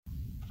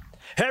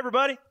Hey,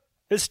 everybody.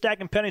 It's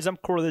Stacking Pennies. I'm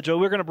Corey the Joe.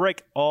 We're going to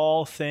break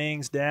all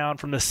things down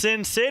from the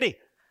Sin City.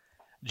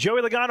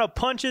 Joey Logano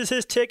punches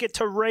his ticket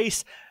to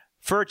race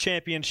for a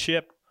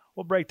championship.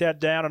 We'll break that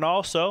down. And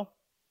also,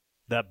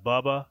 that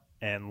Bubba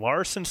and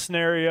Larson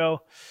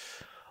scenario.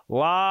 A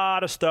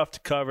lot of stuff to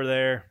cover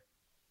there.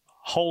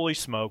 Holy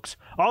smokes.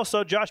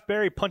 Also, Josh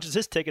Berry punches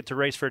his ticket to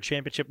race for a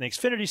championship in the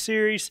Xfinity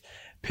Series.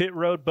 Pit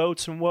road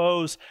boats and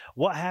woes.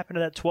 What happened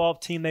to that 12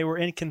 team? They were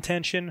in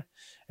contention.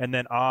 And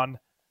then on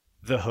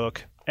the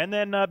hook. And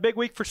then big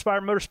week for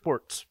Spire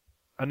Motorsports,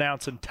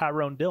 announcing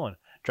Tyrone Dillon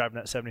driving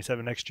that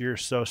 77 next year.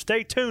 So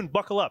stay tuned.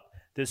 Buckle up.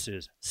 This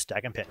is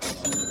Stacking Pennies.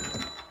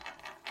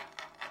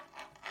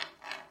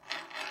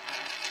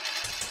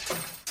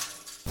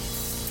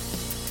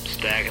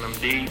 Stacking them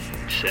deep,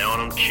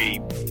 selling them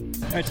cheap.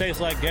 It tastes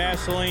like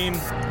gasoline,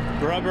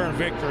 rubber, and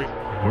victory.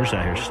 We're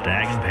out here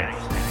stacking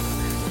pennies.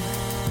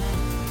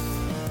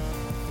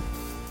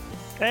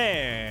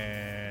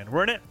 And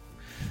we're in it.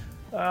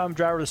 I'm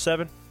driver of the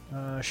 7,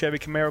 Chevy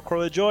Camaro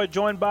Corley Joy,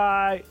 joined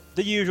by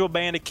the usual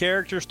band of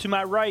characters. To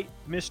my right,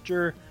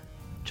 Mr.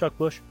 Chuck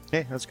Bush.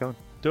 Hey, how's it going?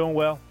 Doing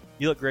well.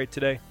 You look great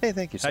today. Hey,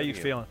 thank you. How you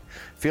feeling?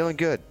 Feeling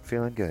good.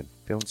 Feeling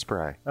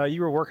spry.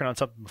 You were working on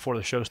something before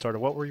the show started.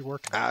 What were you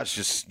working on? I was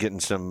just getting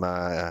some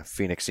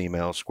Phoenix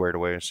emails squared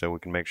away so we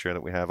can make sure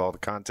that we have all the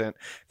content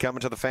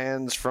coming to the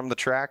fans from the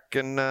track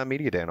and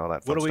media day and all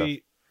that fun stuff.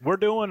 We're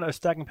doing a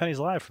Stacking Pennies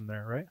live from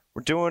there, right?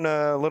 We're doing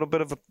a little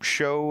bit of a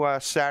show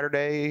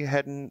Saturday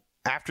heading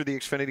after the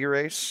Xfinity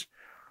race.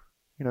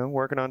 You know,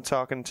 working on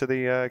talking to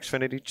the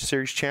Xfinity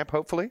Series champ,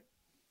 hopefully.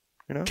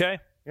 You know? Okay.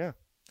 Yeah.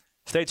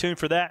 Stay tuned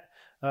for that.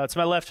 To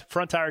my left,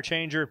 front tire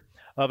changer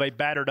of a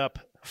battered-up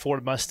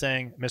Ford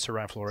Mustang, Mr.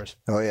 Ryan Flores.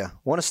 Oh, yeah.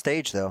 Won a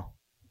stage, though.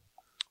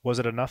 Was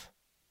it enough?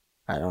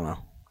 I don't know.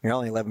 You're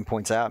only 11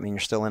 points out. I mean,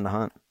 you're still in the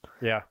hunt.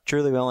 Yeah.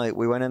 Truly,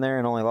 we went in there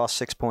and only lost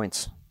 6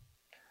 points.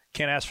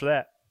 Can't ask for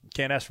that.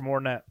 Can't ask for more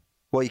than that.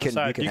 Well, you could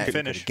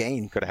finish.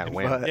 Gain. Could have had a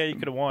win. Yeah, you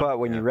could have won. But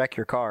when you wreck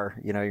your car,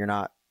 you know, you're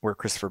not where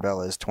Christopher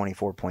Bell is,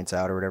 24 points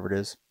out or whatever it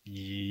is.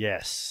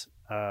 Yes.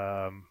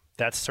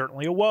 That's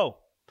certainly a woe.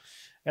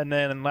 And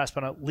then last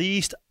but not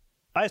least,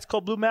 Ice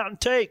Cold Blue Mountain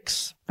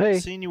Takes. Hey.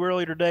 Seen you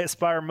earlier today at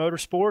Spire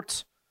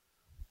Motorsports.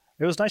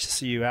 It was nice to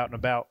see you out and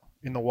about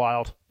in the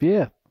wild.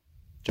 Yeah.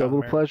 John Double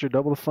the Mayer. pleasure,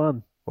 double the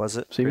fun. Was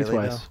it? See me Really,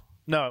 twice.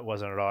 No, it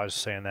wasn't at all. I was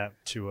just saying that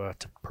to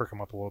perk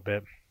him up a little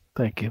bit.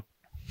 Thank you.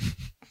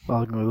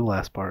 I'll go to the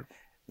last part.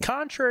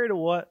 Contrary to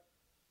what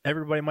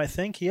everybody might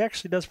think, he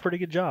actually does a pretty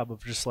good job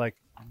of just like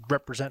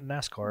representing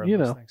NASCAR. You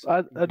know,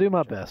 I do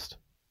my best.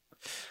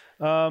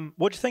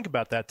 What'd you think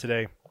about that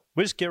today?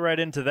 We'll just get right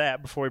into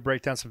that before we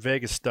break down some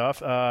Vegas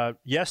stuff.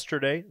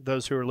 Yesterday,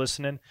 those who are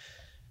listening,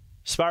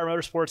 Spire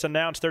Motorsports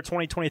announced their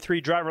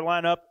 2023 driver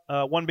lineup,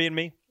 one being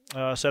me.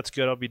 So that's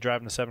good. I'll be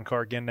driving the 7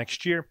 car again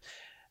next year.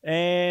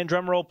 And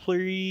drum roll,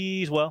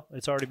 please. Well,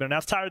 it's already been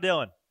announced. Tyler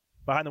Dillon,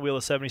 behind the wheel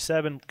of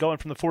 77, going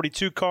from the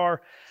 42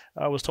 car.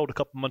 I was told a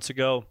couple months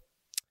ago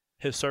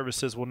his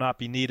services will not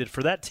be needed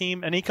for that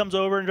team, and he comes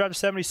over and drives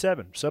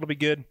 77. So it'll be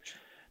good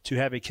to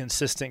have a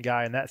consistent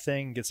guy in that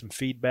thing, get some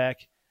feedback.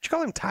 Did you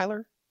call him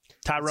Tyler?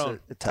 Tyrone.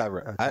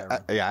 Tyrone.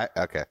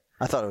 Okay.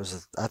 I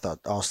thought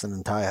Austin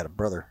and Ty had a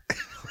brother.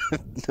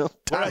 No,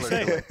 What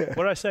did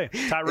I say?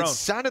 Tyrone. It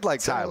sounded like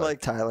Tyler. Sounded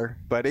like Tyler.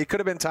 But it could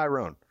have been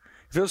Tyrone.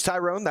 If it was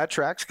Tyrone, that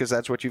tracks because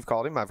that's what you've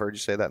called him. I've heard you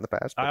say that in the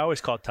past. I always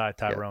called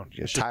Tyrone.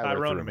 Yeah, It's just Tyler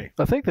Tyrone threw to me.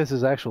 I think this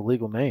is actual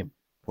legal name.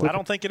 I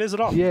don't think it is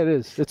at all. Yeah, it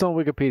is. It's on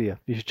Wikipedia.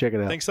 You should check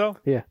it out. Think so?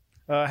 Yeah.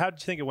 How did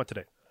you think it went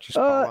today? Just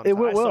call him It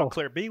went I saw well.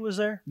 Claire B was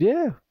there.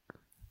 Yeah.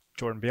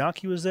 Jordan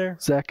Bianchi was there.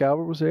 Zach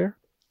Albert was there.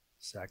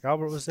 Zach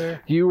Albert was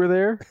there. You were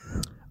there.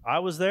 I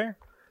was there.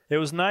 It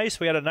was nice.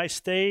 We had a nice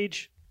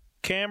stage,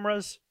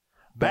 cameras,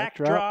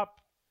 backdrop.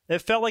 It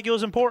felt like it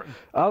was important.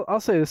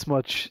 I'll say this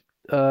much.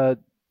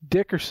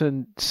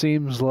 Dickerson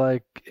seems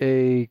like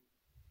a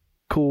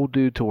cool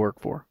dude to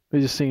work for. He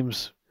just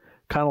seems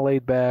kind of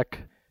laid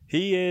back.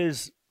 He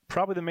is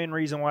probably the main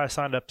reason why I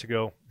signed up to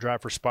go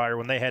drive for Spire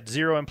when they had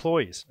 0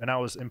 employees, and I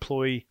was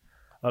employee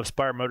of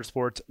Spire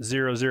Motorsports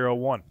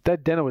 001.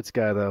 That Denowitz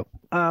guy, though,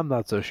 I'm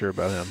not so sure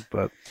about him,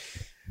 but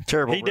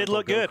Terrible. He did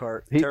look good.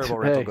 Terrible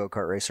rental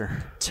go-kart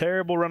racer.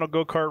 Terrible rental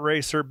go-kart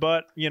racer,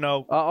 but, great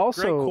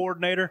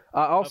coordinator.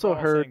 I also of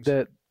all heard things.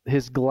 that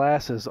his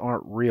glasses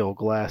aren't real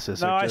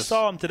glasses. No, They're I just-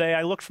 saw him today.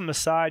 I looked from the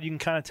side. You can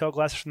kind of tell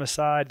glasses from the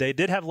side. They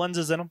did have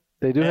lenses in them.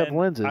 They do have and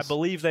lenses. I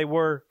believe they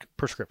were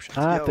prescriptions.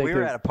 I Yo, think we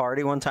were they're- at a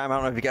party one time. I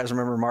don't know if you guys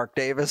remember Mark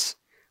Davis,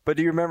 but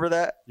do you remember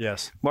that?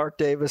 Yes. Mark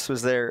Davis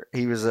was there.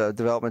 He was a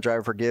development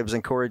driver for Gibbs,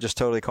 and Corey just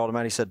totally called him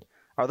out. He said,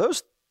 "Are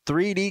those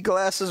 3D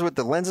glasses with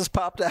the lenses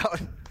popped out?"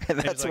 And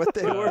that's He's like, what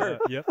they were.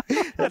 Yep.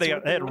 Yeah, they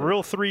had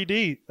real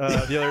 3D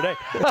the other day.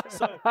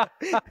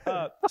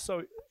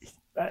 So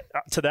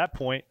to that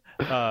point,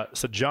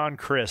 so John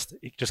Christ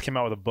he just came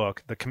out with a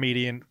book. The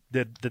comedian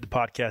did the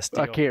podcast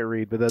deal. I can't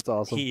read, but that's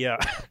awesome. He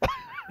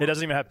it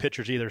doesn't even have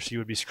pictures either, so you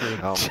would be screwed.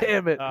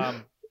 Damn it.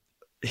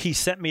 He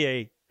sent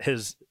me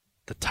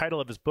the title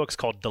of his book's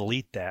called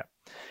Delete That.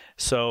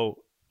 So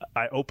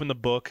I open the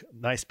book,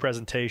 nice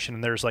presentation,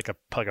 and there's like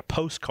a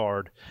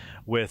postcard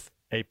with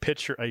a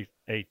picture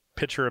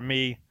of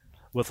me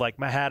with like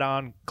my hat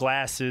on,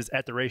 glasses,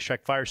 at the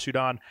racetrack, fire suit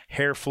on,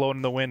 hair flowing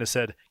in the wind. It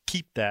said,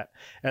 "Keep that."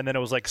 And then it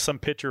was like some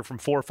picture from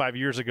 4 or 5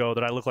 years ago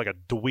that I look like a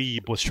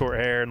dweeb with short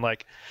hair and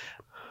like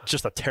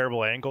just a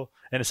terrible angle.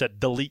 And it said,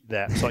 "Delete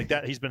that." So like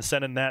that, he's been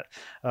sending that.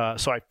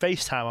 So I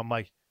FaceTime. I'm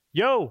like,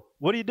 "Yo,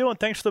 what are you doing?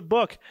 Thanks for the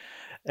book."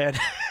 And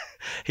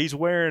he's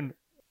wearing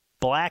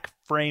black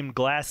framed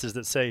glasses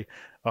that say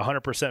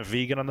 100%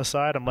 vegan on the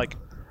side. I'm like,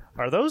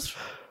 are those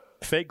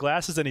fake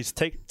glasses? And he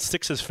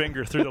sticks his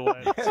finger through the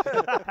lens.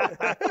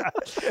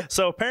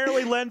 So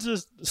apparently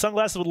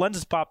sunglasses with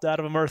lenses popped out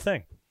of them are a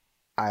thing.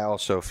 I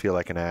also feel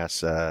like an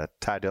ass.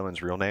 Ty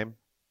Dillon's real name?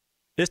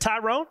 Is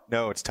Tyrone?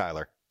 No, it's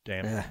Tyler.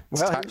 Damn. Yeah.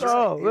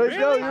 Oh, there you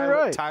go. You're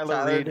right.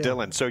 Tyler Reed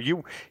Dillon. So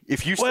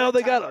if you Well,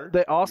 they Tyler, got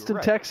the Austin,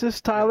 right. Texas,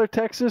 Tyler,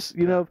 Texas.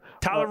 You know,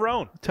 Tyler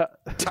Roan.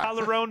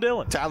 Tyler Roan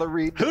Dillon. Tyler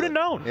Reed. Who'd have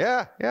known?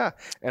 Yeah, yeah.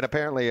 And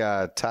apparently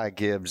Ty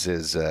Gibbs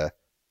is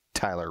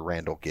Tyler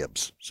Randall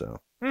Gibbs. So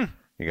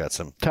you got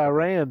some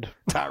Tyrand.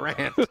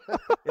 Tyrant.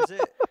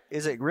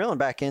 Is it reeling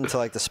back into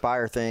like the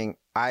Spire thing?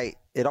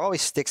 It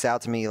always sticks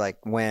out to me like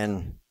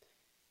when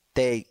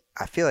I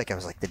feel like it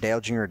was like the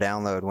Dale Jr.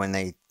 download when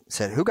they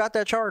said, "Who got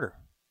that charter?"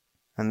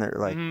 And they're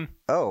like,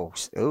 oh,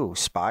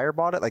 Spire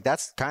bought it? Like,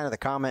 that's kind of the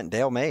comment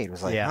Dale made. It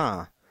was like,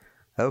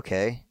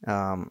 okay,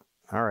 all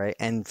right.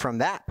 And from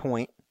that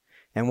point,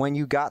 and when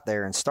you got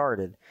there and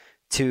started,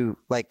 to,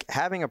 like,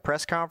 having a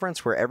press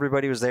conference where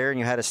everybody was there and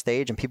you had a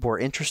stage and people were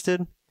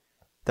interested,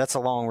 that's a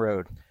long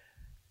road.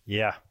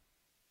 Yeah.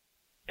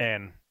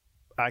 And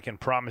I can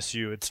promise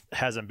you it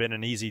hasn't been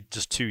an easy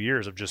just 2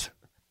 years of just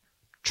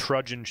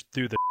trudging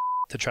through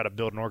to try to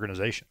build an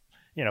organization.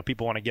 You know,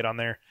 people want to get on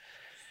there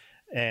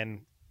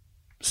and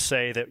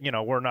say that, you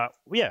know, we're not,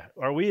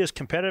 are we as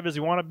competitive as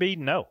we want to be?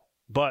 No.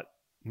 But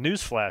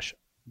newsflash,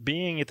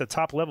 being at the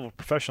top level of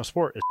professional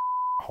sport is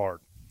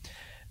hard.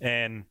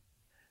 And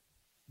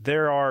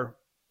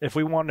if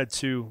we wanted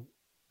to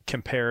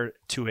compare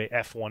to a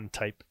F1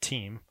 type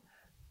team,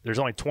 there's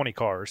only 20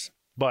 cars,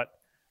 but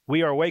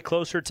we are way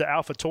closer to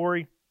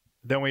AlphaTauri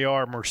than we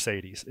are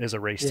Mercedes as a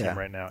race team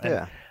right now.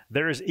 And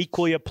there is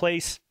equally a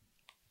place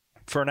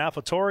for an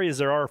AlphaTauri as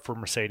there are for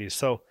Mercedes.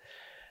 So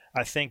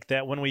I think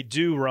that when we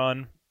do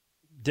run,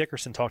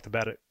 Dickerson talked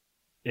about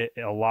it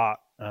a lot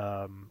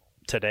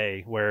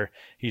today, where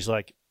he's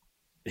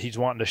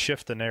wanting to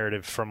shift the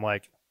narrative from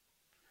like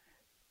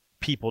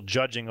people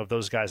judging of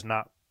those guys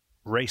not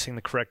racing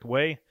the correct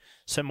way,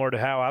 similar to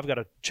how I've got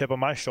a chip on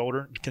my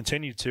shoulder,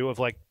 continue to, of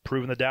like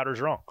proving the doubters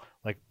wrong.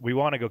 Like, we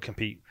want to go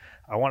compete.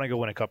 I want to go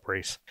win a cup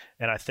race.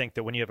 And I think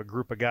that when you have a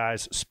group of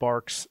guys,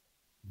 Sparks,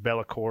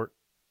 Bellacourt,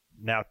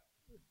 now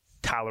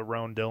Tyler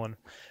Roan Dillon,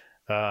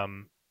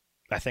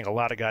 I think a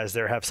lot of guys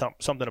there have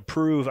something to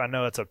prove. I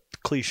know it's a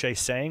cliche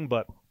saying,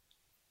 but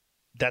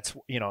that's,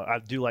 you know, I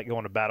do like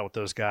going to battle with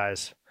those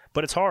guys.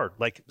 But it's hard.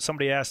 Like,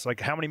 somebody asked, like,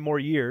 how many more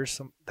years?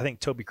 I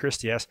think Toby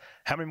Christie asked,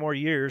 how many more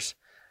years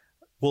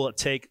will it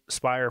take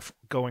Spire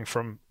going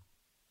from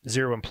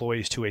 0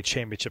 employees to a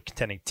championship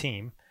contending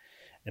team?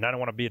 And I don't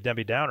want to be a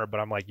Debbie Downer, but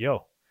I'm like,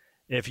 yo,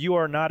 if you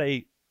are not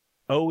a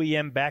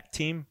OEM back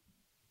team,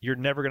 you're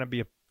never going to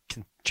be a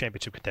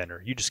championship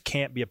contender. You just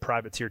can't be a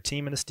privateer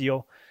team in this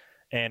deal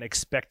and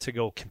expect to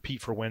go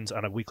compete for wins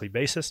on a weekly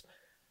basis.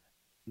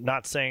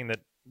 Not saying that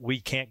we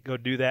can't go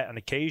do that on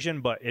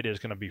occasion, but it is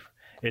going to be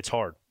 – it's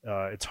hard.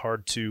 It's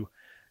hard to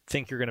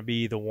think you're going to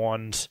be the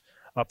ones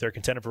up there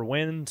contending for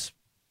wins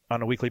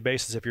on a weekly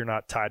basis if you're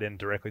not tied in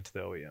directly to the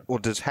OEM. Well,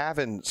 does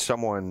having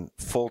someone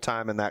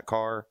full-time in that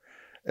car,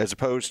 as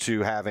opposed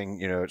to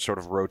having, you know, sort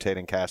of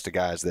rotating cast of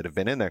guys that have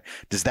been in there,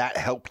 does that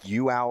help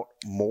you out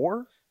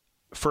more?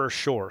 For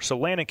sure. So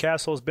Landon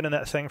Castle has been in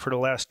that thing for the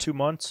last 2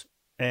 months,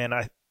 and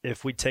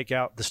if we take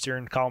out the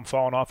steering column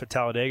falling off at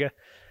Talladega,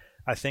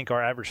 I think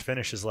our average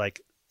finish is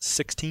like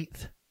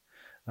 16th.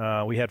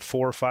 We had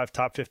 4 or 5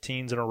 top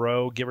 15s in a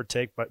row, give or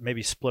take, but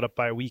maybe split up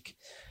by a week.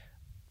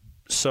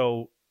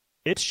 So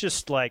it's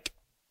just like,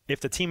 if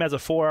the team has a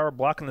 4-hour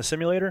block in the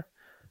simulator,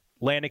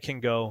 Landon can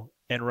go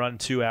and run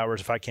 2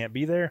 hours if I can't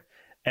be there,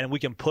 and we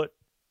can put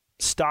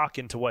stock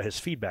into what his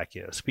feedback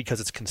is because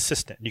it's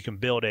consistent. You can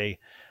build a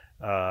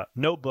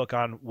notebook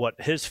on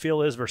what his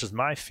feel is versus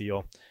my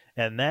feel,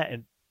 and that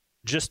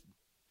just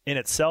in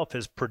itself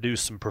has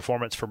produced some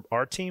performance from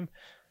our team.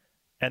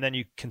 And then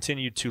you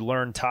continue to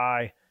learn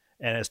Ty,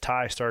 and as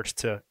Ty starts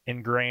to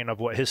ingrain of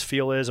what his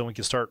feel is, and we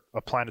can start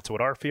applying it to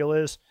what our feel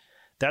is,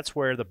 that's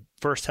where the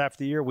first half of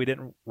the year we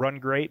didn't run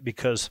great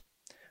because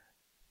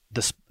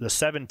the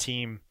 7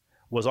 team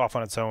was off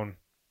on its own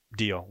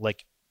deal.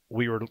 Like,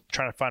 we were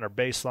trying to find our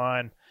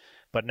baseline,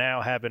 but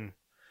now having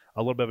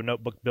a little bit of a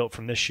notebook built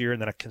from this year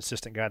and then a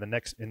consistent guy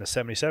in the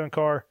 77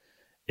 car,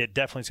 it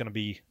definitely is going to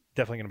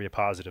be a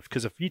positive.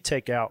 Because if you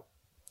take out,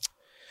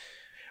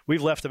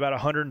 we've left about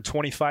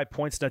 125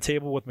 points in the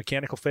table with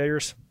mechanical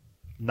failures,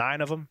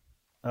 9 of them.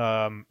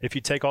 If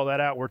you take all that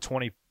out, we're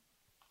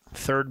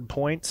 23rd in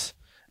points,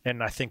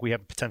 And I think we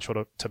have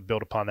potential to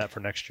build upon that for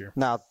next year.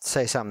 Now, I'll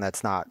say something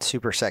that's not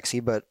super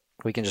sexy, but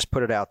we can just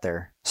put it out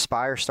there.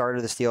 Spire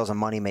started this deal as a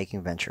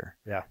money-making venture.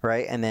 Yeah.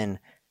 Right? And then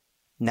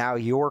now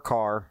your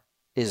car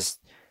is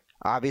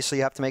obviously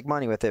you have to make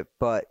money with it,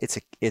 but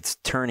it's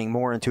turning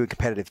more into a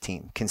competitive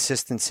team.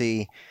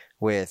 Consistency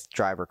with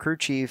driver, crew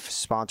chief,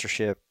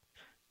 sponsorship.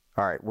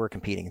 All right, we're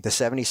competing. The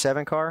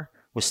 77 car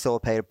was still a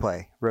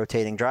pay-to-play.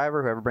 Rotating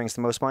driver, whoever brings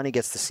the most money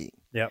gets the seat.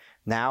 Yep.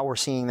 Now we're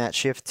seeing that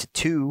shift to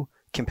 2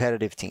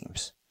 competitive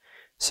teams.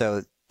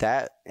 So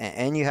that,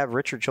 and you have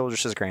Richard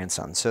Childress's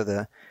grandson. So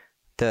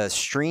the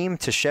stream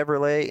to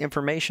Chevrolet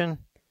information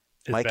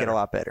might get a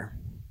lot better.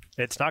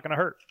 It's not going to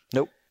hurt.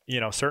 Nope.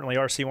 Certainly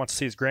RC wants to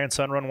see his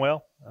grandson run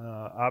well,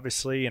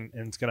 obviously, and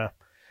it's going to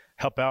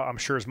help out, I'm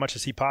sure, as much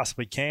as he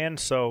possibly can.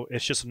 So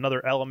it's just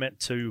another element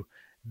to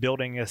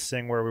building this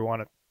thing where we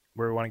want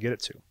to get it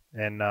to.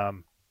 And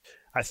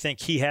I think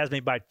he has me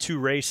by 2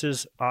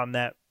 races on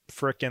that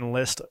frickin'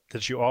 list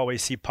that you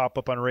always see pop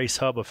up on Race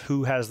Hub of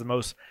who has the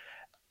most,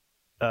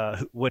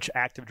 which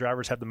active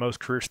drivers have the most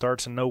career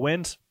starts and no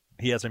wins.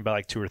 He has me by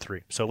like 2 or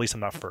 3. So at least I'm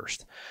not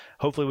first.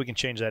 Hopefully we can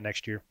change that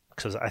next year,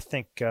 because I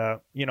think,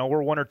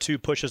 we're 1 or 2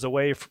 pushes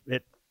away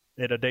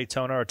at a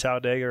Daytona or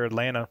Talladega or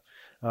Atlanta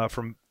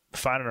from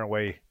finding our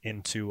way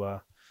into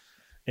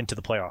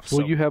the playoffs.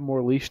 Will you have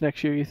more leash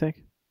next year, you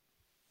think?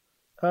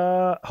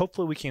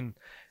 Hopefully we can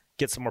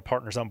get some more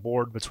partners on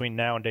board between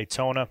now and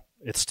Daytona.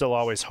 It's still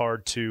always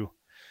hard to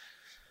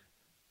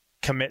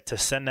commit to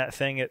send that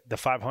thing at the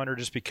 500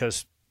 just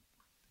because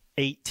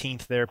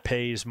 18th there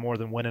pays more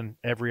than winning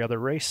every other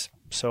race.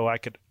 So I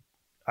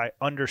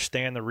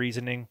understand the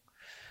reasoning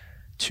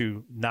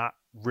to not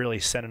really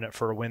sending it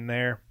for a win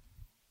there.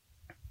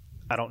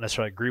 I don't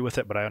necessarily agree with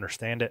it, but I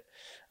understand it.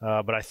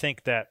 But I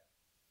think that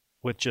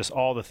with just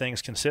all the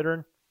things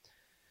considered,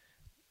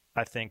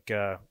 I think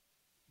the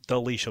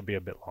leash will be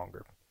a bit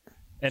longer.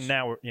 And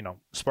now,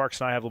 Sparks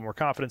and I have a little more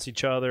confidence in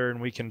each other,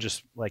 and we can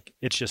just,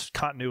 it's just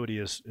continuity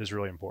is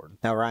really important.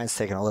 Now Ryan's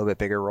taking a little bit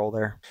bigger role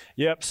there.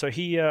 Yep. So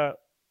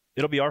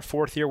it'll be our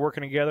 4th year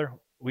working together.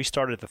 We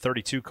started at the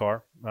 32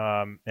 car,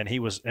 and he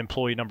was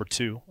employee number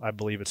 2, I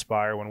believe, at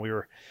Spire when we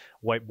were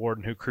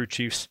whiteboarding who crew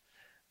chiefs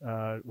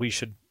we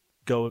should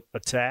go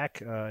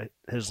attack.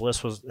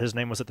 His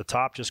name was at the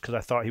top just because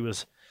I thought he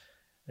was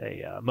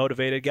a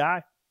motivated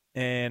guy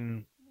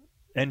and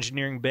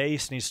engineering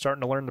base, and he's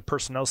starting to learn the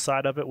personnel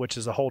side of it, which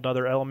is a whole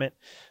other element.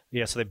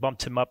 Yeah, so they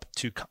bumped him up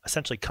to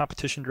essentially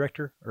competition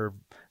director or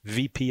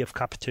VP of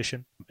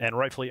competition, and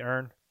rightfully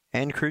earned.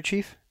 And crew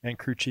chief? And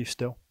crew chief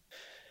still.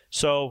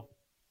 So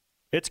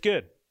it's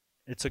good.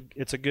 It's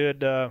a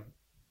good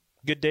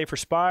day for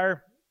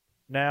Spire.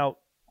 Now,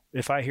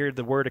 if I hear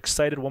the word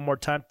excited one more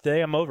time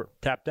today, I'm over.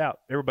 Tapped out.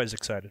 Everybody's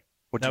excited.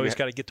 Now he's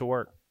got to get to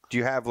work. Do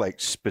you have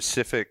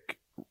specific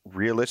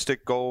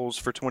realistic goals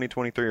for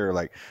 2023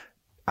 or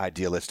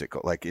idealistic?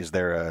 Is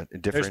there a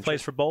difference? There's a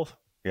place for both.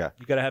 Yeah.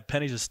 You got to have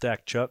pennies to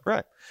stack, Chuck.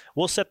 Right.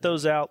 We'll set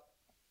those out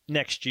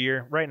next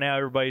year. Right now,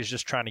 everybody's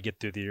just trying to get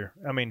through the year.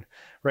 I mean,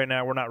 right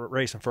now we're not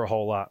racing for a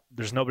whole lot.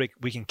 There's nobody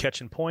we can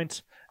catch in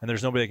points, and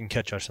there's nobody that can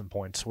catch us in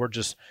points.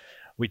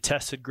 We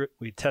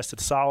tested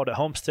solid at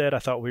Homestead. I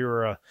thought we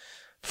were a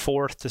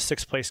 4th to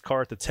 6th place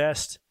car at the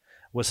test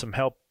with some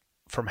help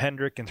from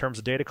Hendrick in terms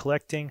of data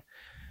collecting.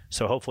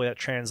 So hopefully that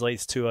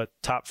translates to a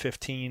top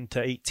 15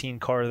 to 18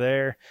 car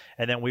there.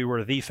 And then we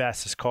were the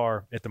fastest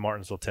car at the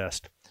Martinsville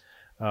test.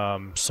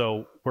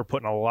 So we're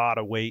putting a lot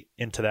of weight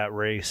into that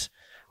race.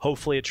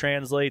 Hopefully it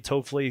translates.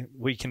 Hopefully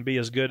we can be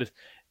as good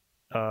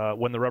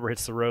when the rubber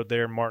hits the road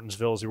there in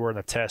Martinsville as we were in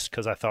the test,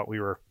 because I thought we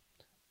were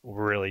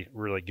really,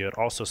 really good.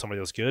 Also, somebody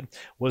that was good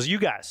was you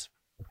guys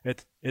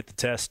at the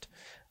test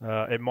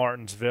at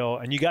Martinsville.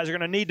 And you guys are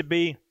going to need to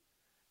be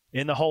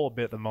in the hole a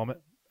bit at the moment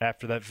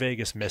after that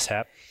Vegas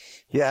mishap.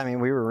 Yeah, I mean,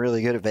 we were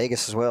really good at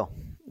Vegas as well.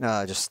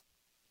 Just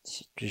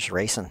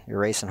racing. You're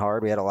racing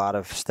hard. We had a lot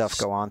of stuff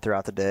go on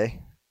throughout the day.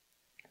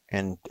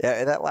 And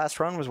that last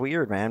run was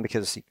weird, man,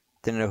 because you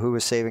didn't know who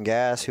was saving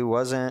gas, who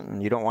wasn't,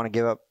 and you don't want to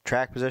give up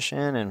track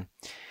position. And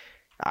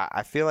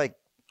I feel like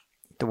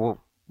to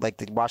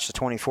watch the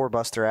 24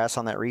 bust their ass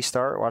on that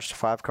restart, watch the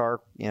 5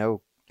 car,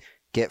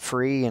 get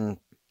free and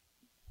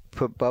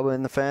put Bubba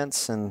in the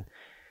fence. And,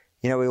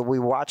 we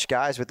watch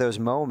guys with those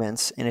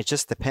moments, and it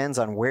just depends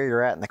on where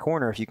you're at in the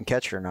corner if you can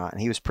catch it or not. And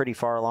he was pretty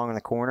far along in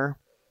the corner,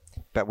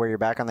 but where you're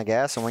back on the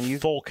gas. And when you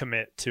full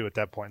commit too at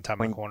that point in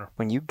time in the corner.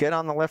 When you get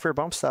on the left rear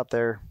bump stop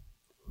there,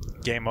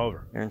 game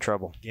over. You're in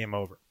trouble. Game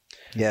over.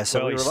 Yeah,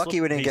 so we were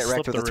lucky we didn't get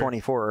wrecked with the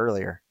 24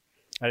 earlier.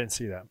 I didn't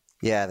see that.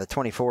 Yeah, the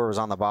 24 was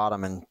on the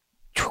bottom and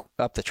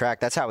up the track.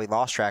 That's how we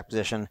lost track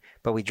position,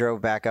 but we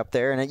drove back up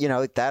there. And,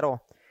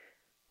 that'll –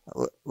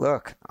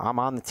 look, I'm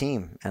on the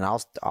team, and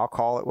I'll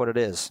call it what it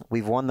is.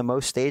 We've won the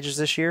most stages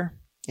this year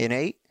in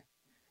 8,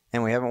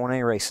 and we haven't won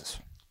any races.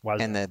 Why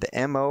is and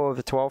the MO of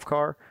the 12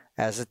 car,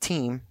 as a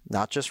team,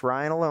 not just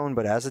Ryan alone,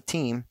 but as a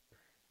team,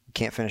 we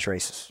can't finish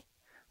races.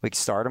 We can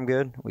start them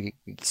good. We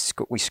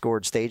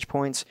scored stage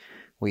points.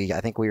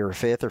 I think we were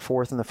 5th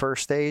or 4th in the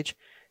first stage,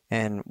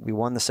 and we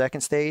won the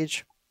second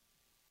stage,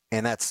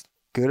 and that's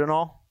good and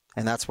all.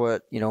 And that's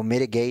what,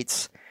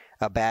 mitigates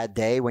a bad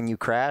day when you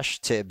crash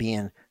to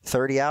being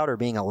 30 out or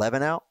being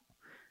 11 out,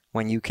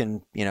 when you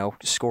can,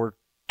 score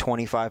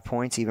 25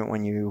 points even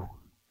when you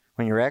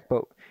wreck.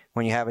 But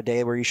when you have a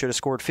day where you should have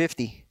scored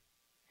 50,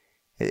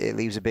 it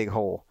leaves a big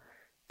hole.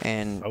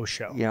 And,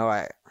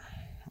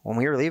 when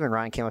we were leaving,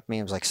 Ryan came up to me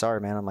and was like, sorry,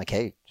 man. I'm like,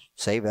 hey,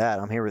 save that.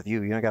 I'm here with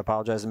you. You don't got to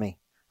apologize to me.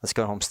 Let's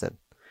go to Homestead.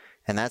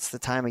 And that's the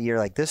time of year.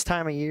 Like this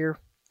time of year,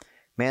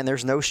 man,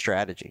 there's no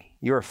strategy.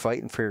 You are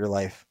fighting for your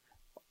life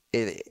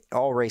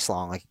all race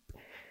long. Like,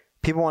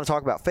 people want to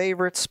talk about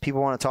favorites.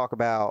 People want to talk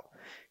about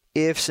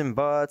ifs and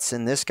buts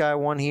and this guy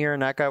won here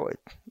and that guy.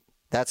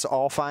 That's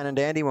all fine and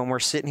dandy when we're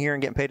sitting here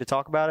and getting paid to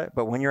talk about it.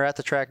 But when you're at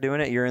the track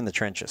doing it, you're in the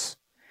trenches.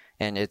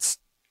 And it's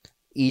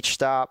each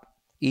stop,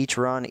 each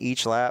run,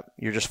 each lap,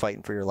 you're just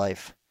fighting for your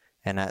life.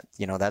 And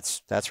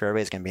that's where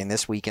everybody's going to be. And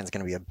this weekend's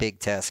going to be a big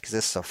test because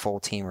this is a full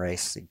team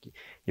race.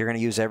 You're going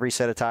to use every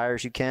set of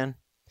tires you can.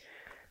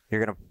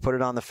 You're going to put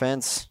it on the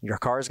fence. Your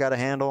car's got to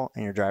handle,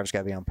 and your driver's got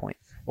to be on point.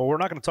 Well, we're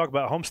not going to talk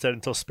about Homestead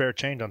until spare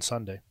change on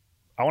Sunday.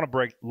 I want to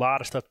break a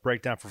lot of stuff to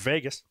break down for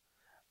Vegas.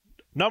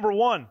 Number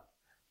one,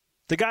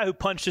 the guy who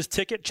punched his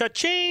ticket,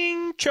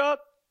 cha-ching, Chuck.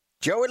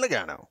 Joey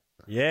Logano.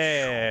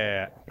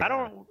 Yeah. I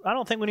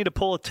don't think we need to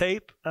pull a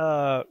tape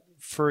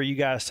for you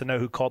guys to know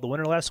who called the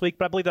winner last week,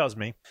 but I believe that was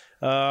me.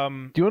 Do you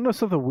want to know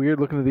something weird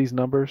looking at these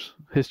numbers?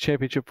 His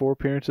Championship 4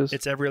 appearances?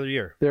 It's every other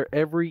year. They're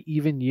every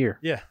even year.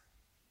 Yeah.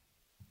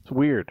 It's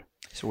weird.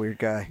 He's a weird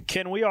guy.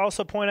 Can we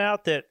also point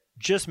out that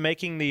just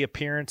making the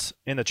appearance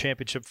in the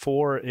Championship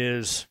 4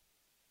 is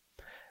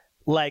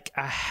like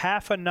a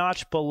half a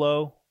notch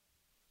below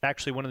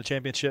actually winning the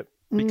championship?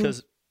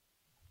 Because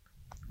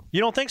you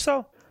don't think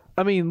so?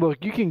 I mean,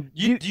 look, you can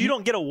you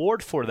don't get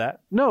award for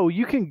that. No,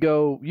 you can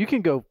go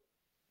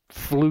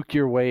fluke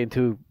your way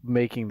into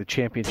making the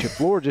championship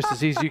floor just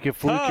as easy as you can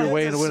fluke your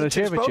way into winning a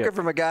championship. Spoken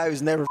from a guy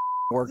who's never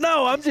worked.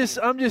 No, I'm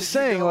just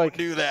saying, like,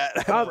 do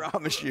that. I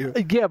promise you.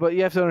 Yeah, but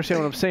you have to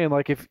understand what I'm saying.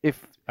 Like,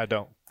 if I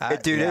don't, I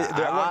get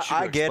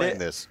it.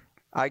 This.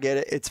 I get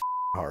it. It's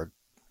hard.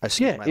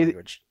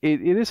 It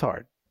is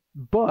hard.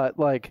 But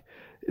like,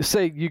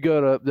 say you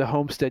go to the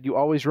Homestead, you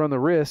always run the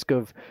risk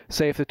of,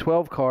 say, if the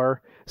 12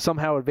 car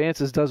somehow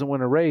advances, doesn't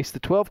win a race, the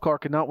 12 car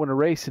could not win a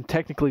race and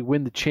technically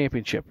win the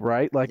championship,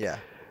 right? Like, yeah.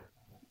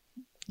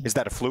 Is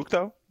that a fluke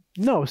though?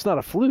 No, it's not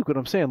a fluke. What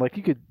I'm saying, like,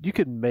 you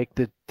could make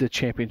the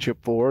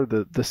championship floor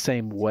the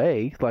same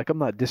way. Like, I'm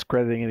not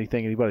discrediting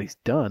anything anybody's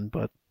done,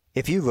 but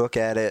if you look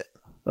at it,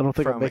 I don't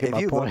think I'm making my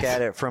point. If you look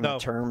at it from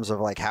terms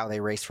of like how they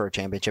raced for a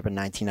championship in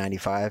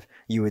 1995,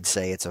 you would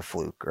say it's a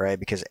fluke, right?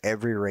 Because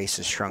every race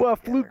is shrunk. Well,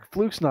 together.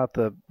 fluke's not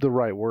the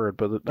right word,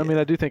 but I mean,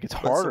 I do think it's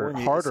harder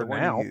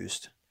now.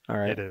 Used. All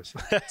right, it is.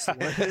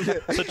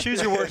 So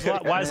choose your words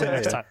wisely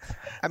next time.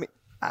 I mean,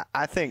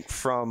 I think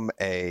from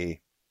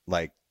a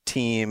like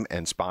team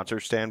and sponsor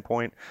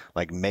standpoint,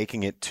 like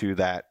making it to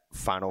that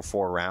final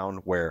 4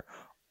 round where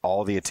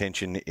all the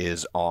attention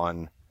is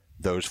on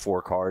those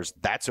 4 cars,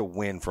 that's a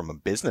win from a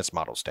business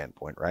model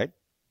standpoint, right?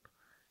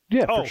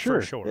 Yeah,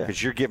 for sure.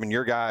 Because you're giving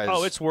your guys.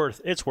 Oh, it's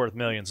worth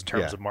millions in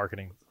terms of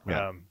marketing.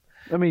 Yeah.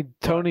 I mean,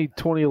 Tony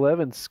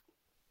 2011's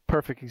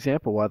perfect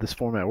example why this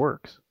format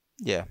works.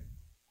 Yeah,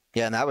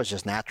 and that was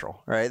just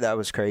natural, right? That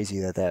was crazy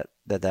that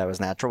was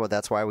natural, but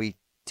that's why we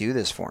do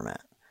this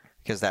format,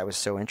 because that was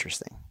so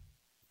interesting.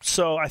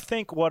 So I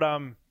think what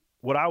I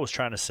was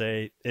trying to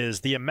say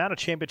is the amount of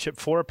Championship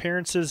 4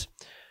 appearances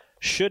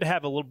should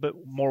have a little bit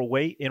more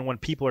weight in when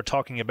people are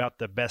talking about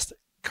the best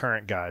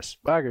current guys.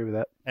 I agree with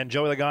that. And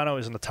Joey Logano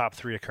is in the top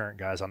 3 of current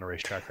guys on the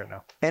racetrack right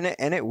now. And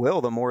it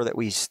will, the more that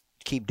we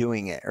keep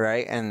doing it,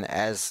 right? And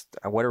as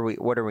what are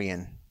we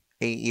in?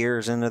 8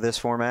 years into this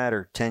format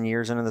or 10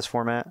 years into this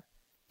format?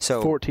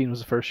 So 14 was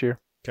the first year.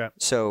 Okay.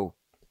 So,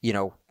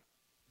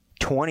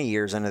 20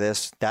 years into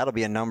this, that'll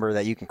be a number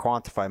that you can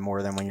quantify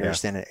more than when you're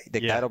just in it.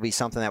 That'll be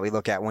something that we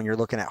look at when you're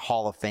looking at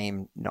Hall of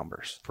Fame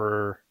numbers.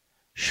 For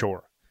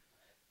sure.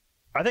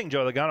 I think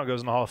Joey Logano goes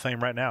in the Hall of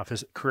Fame right now if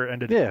his career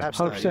ended. Yeah,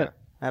 100%.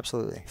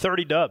 Absolutely.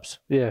 30 dubs.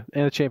 Yeah,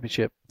 and a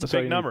championship. It's a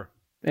big number.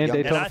 And I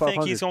Daytona 500.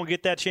 think he's going to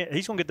get that.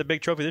 He's going to get the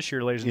big trophy this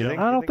year, ladies and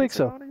gentlemen. I don't think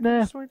so.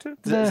 Nah. Is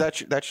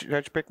that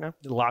your pick now?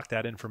 Lock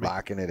that in for me.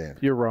 Locking it in.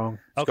 You're wrong.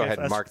 Let's go ahead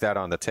and mark that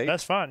on the tape.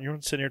 That's fine. You're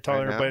sitting here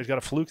telling everybody's got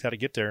a fluke how to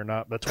get there or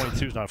not. But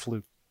 22 is not a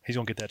fluke. He's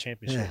going to get that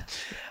championship. Yeah.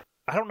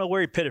 I don't know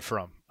where he pitted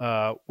from.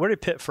 Where did he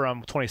pit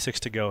from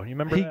 26 to go? You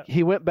remember that?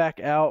 He went back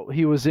out.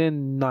 He was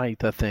in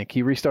 9th, I think.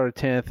 He restarted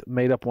 10th,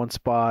 made up one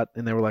spot,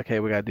 and they were like,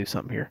 hey, we got to do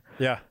something here.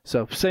 Yeah.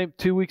 So same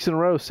 2 weeks in a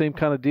row, same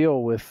kind of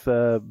deal with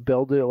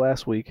Bell did it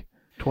last week.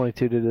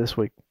 22 did it this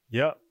week.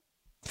 Yep.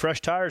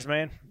 Fresh tires,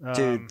 man.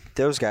 Dude,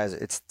 those guys,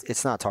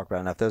 it's not talked about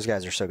enough. Those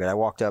guys are so good. I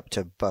walked up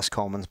to Bus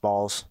Coleman's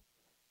balls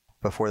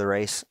before the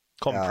race.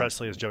 Coleman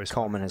Presley is Joey's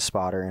spotter. Coleman, his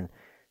spotter. And,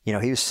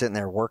 he was sitting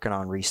there working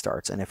on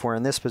restarts. And if we're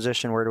in this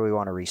position, where do we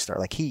want to restart?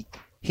 Like, he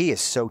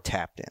is so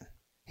tapped in.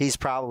 He's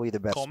probably the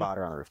best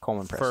spotter on the roof.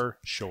 Coleman Presley. For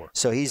sure.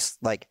 So he's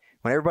like,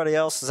 when everybody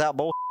else is out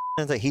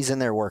bullshitting, he's in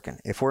there working.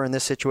 If we're in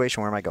this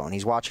situation, where am I going?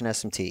 He's watching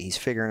SMT. He's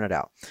figuring it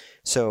out.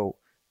 So,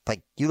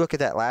 like, you look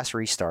at that last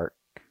restart,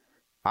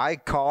 I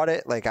caught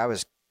it. Like, I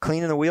was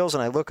cleaning the wheels,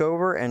 and I look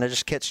over, and I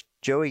just catch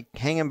Joey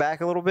hanging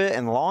back a little bit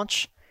and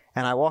launch.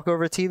 And I walk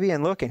over to TV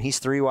and look, and he's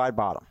 3 wide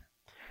bottom.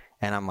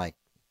 And I'm like,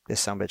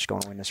 this sumbitch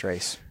going to win this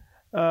race.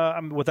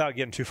 Without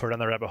getting too far down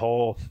the rabbit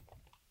hole,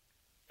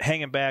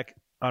 hanging back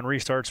on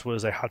restarts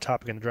was a hot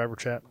topic in the driver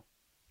chat,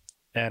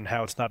 and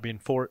how it's not being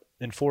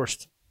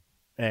enforced.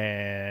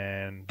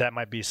 And that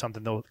might be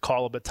something they'll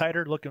call a bit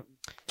tighter.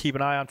 Keep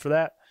an eye on for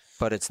that.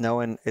 But it's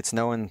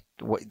knowing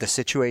what the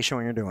situation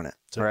when you're doing it,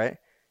 right?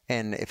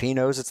 And if he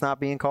knows it's not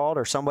being called,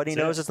 or somebody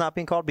knows it's not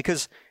being called,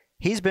 because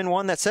he's been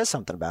one that says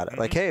something about it.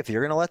 Like, hey, if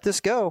you're going to let this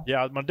go,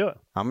 yeah, I'm going to do it.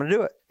 I'm going to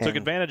do it. Took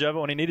advantage of it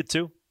when he needed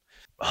to.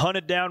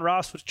 Hunted down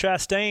Ross with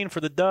Chastain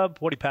for the dub.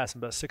 What he passing?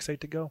 About 6-8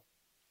 to go,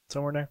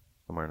 somewhere in there.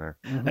 Somewhere in there.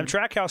 Mm-hmm. Them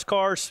Trackhouse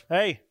cars.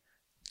 Hey,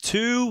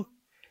 2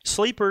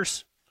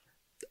 sleepers.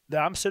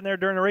 I'm sitting there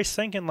during the race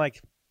thinking,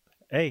 like,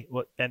 hey,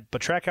 what?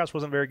 But Trackhouse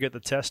wasn't very good at the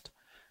test.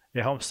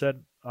 Yeah,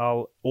 Homestead,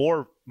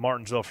 or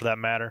Martinsville for that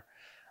matter.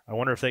 I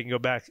wonder if they can go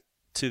back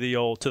to the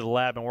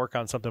lab and work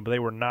on something. But they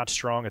were not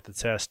strong at the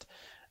test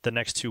the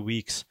next 2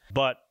 weeks.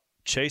 But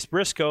Chase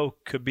Briscoe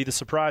could be the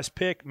surprise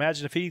pick.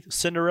 Imagine if he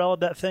Cinderella'd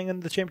that thing in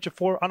the championship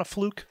 4 on a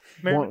fluke.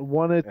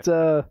 Won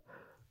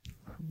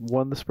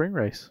the spring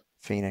race.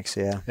 Phoenix,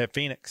 yeah. At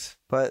Phoenix.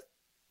 But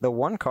the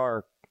one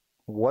car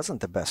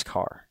wasn't the best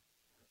car.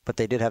 But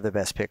they did have the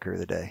best pit crew of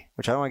the day,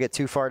 which I don't want to get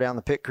too far down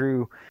the pit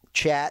crew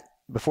chat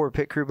before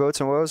pit crew boats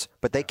and woes,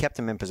 but they kept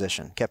them in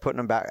position, kept putting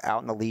them back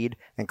out in the lead,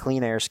 and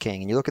clean air's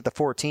king. And you look at the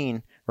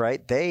 14,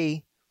 right?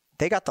 They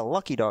got the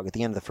lucky dog at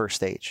the end of the first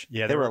stage.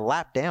 Yeah, they were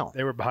lapped down.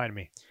 They were behind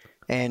me.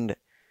 And,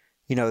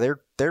 they're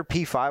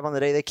P5 on the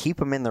day. They keep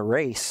them in the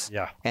race.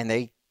 Yeah. And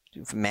they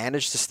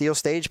managed to steal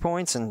stage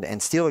points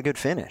and steal a good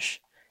finish.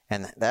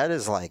 And that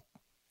is like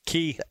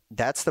key.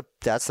 That's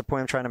the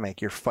point I'm trying to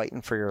make. You're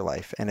fighting for your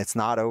life, and it's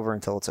not over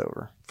until it's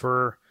over.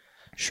 For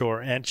sure.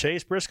 And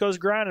Chase Briscoe's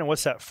grinding.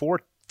 What's that? Four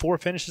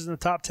finishes in the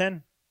top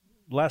 10?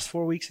 Last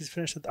 4 weeks he's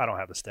finished. I don't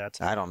have the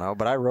stats. I don't know,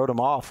 but I wrote him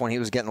off when he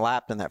was getting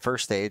lapped in that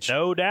first stage.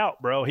 No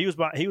doubt, bro. He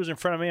was in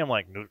front of me. I'm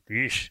like,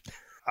 yeesh,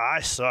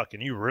 I suck,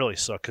 and you really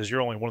suck because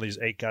you're only one of these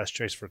 8 guys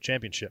chasing for a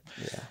championship.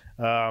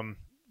 Yeah.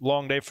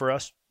 Long day for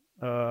us.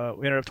 We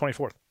ended up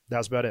 24th. That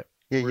was about it.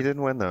 Yeah, you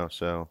didn't win though,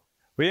 so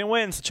we didn't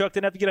win. So Chuck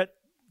didn't have to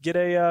get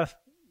a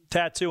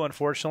tattoo,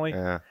 unfortunately.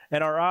 Yeah.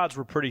 And our odds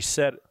were pretty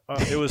set.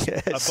 It was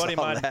a buddy of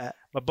mine.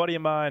 My buddy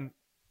of mine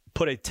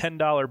put a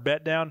 $10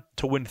 bet down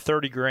to win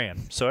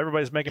 $30,000. So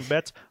everybody's making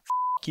bets.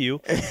 F you.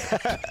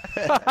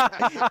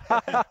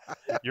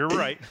 You're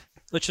right.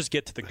 Let's just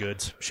get to the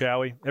goods, shall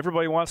we?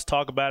 Everybody wants to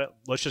talk about it.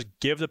 Let's just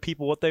give the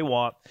people what they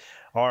want.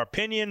 Our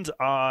opinions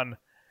on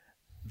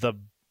the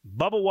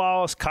Bubba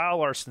Wallace, Kyle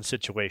Larson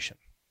situation.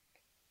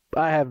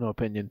 I have no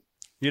opinion.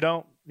 You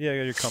don't? Yeah,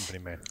 you're your company,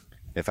 man.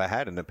 if I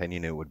had an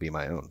opinion, it would be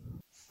my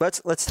own.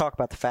 Let's talk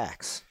about the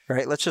facts,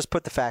 right? Let's just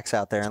put the facts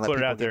out there and let Put it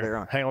people out give their there.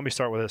 own. Hang on, let me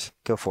start with this.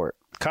 Go for it.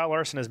 Kyle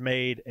Larson has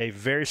made a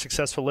very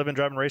successful living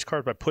driving race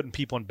cars by putting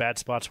people in bad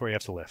spots where you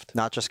have to lift.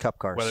 Not just cup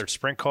cars. Whether it's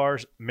sprint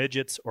cars,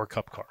 midgets, or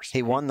cup cars.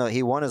 He won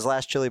his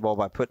last Chili Bowl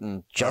by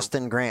putting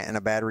Justin Grant in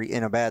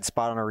a bad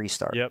spot on a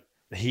restart. Yep.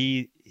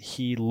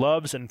 He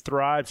loves and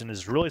thrives and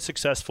is really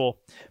successful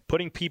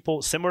putting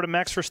people similar to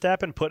Max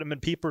Verstappen, put them in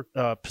people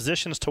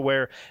positions to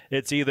where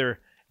it's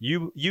either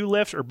you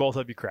lift or both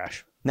of you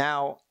crash.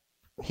 Now,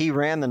 he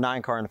ran the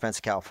 9-car in the fence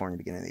of California at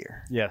the beginning of the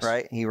year. Yes.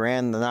 Right? He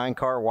ran the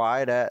 9-car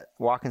wide at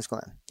Watkins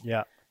Glen.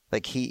 Yeah.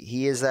 Like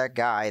he is that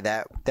guy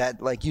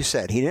that like you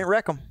said, he didn't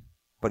wreck him,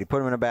 but he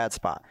put him in a bad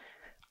spot.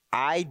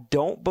 I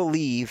don't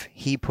believe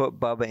he put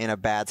Bubba in a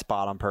bad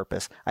spot on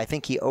purpose. I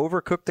think he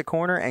overcooked the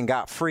corner and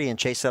got free and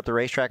chased up the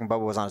racetrack, and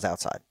Bubba was on his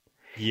outside.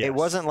 Yes. It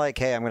wasn't like,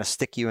 hey, I'm going to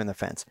stick you in the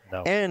fence.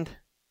 No. And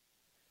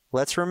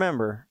let's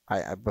remember,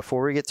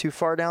 before we get too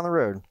far down the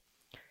road,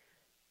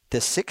 the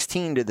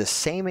 16 did the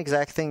same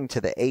exact thing to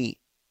the 8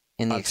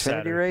 in the On Xfinity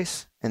Saturday.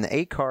 race, and the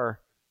 8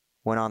 car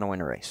went on to win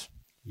the race.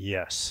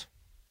 Yes.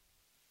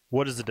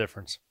 What is the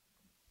difference?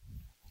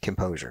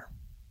 Composure.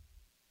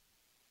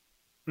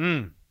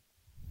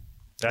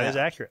 That is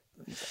accurate.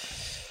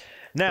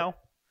 Now,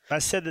 I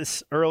said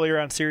this earlier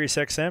on Sirius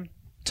XM.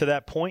 To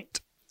that point,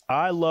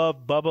 I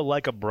love Bubba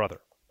like a brother.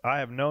 I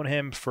have known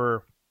him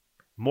for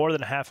more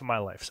than half of my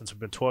life, since we've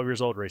been 12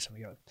 years old racing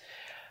together.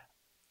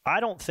 I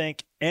don't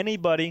think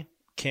anybody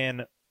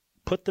can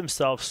put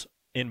themselves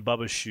in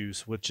Bubba's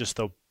shoes with just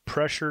the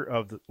pressure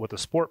of what the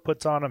sport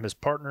puts on him, his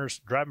partners,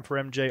 driving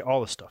for MJ,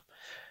 all this stuff.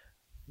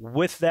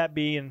 With that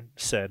being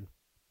said,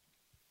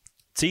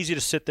 it's easy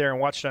to sit there and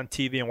watch it on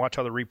TV and watch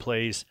all the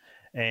replays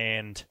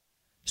and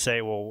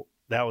say, well,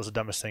 that was the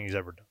dumbest thing he's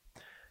ever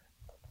done.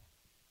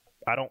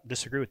 I don't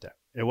disagree with that.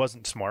 It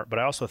wasn't smart, but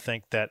I also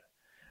think that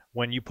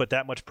when you put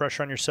that much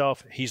pressure on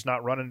yourself, he's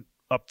not running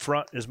up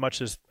front as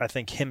much as I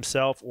think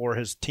himself or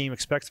his team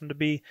expects him to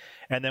be.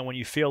 And then when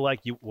you feel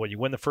like you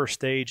win the first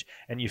stage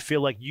and you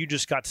feel like you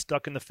just got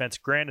stuck in the fence,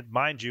 granted,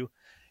 mind you,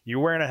 you're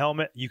wearing a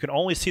helmet. You can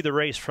only see the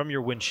race from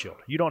your windshield.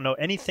 You don't know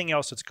anything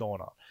else that's going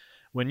on.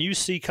 When you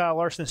see Kyle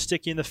Larson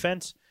stick you in the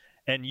fence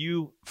and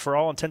you, for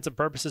all intents and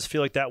purposes,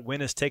 feel like that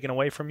win is taken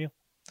away from you,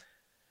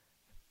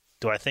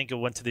 Do I think it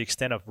went to the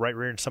extent of right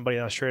rearing somebody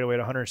on a straightaway at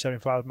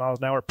 175 miles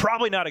an hour?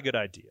 Probably not a good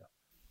idea.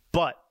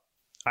 But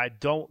I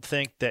don't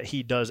think that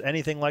he does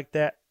anything like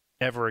that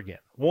ever again.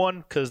 One,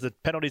 because the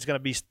penalty is going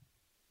to be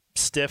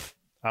stiff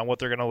on what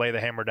they're going to lay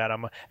the hammer down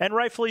on. And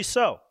rightfully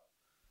so.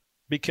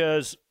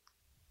 Because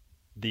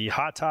the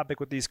hot topic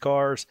with these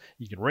cars,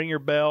 you can ring your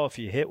bell if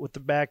you hit with the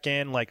back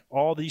end. Like,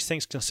 all these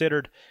things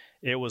considered,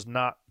 it was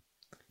not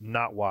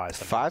wise.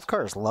 5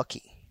 car is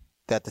lucky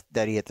that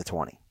he hit the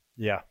 20.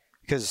 Yeah.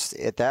 Because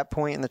at that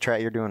point in the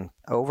track, you're doing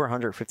over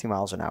 150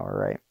 miles an hour,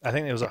 right? I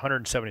think it was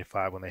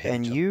 175 when they hit.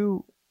 And each other.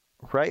 you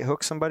right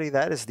hook somebody.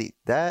 That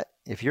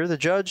if you're the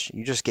judge,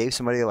 you just gave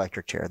somebody the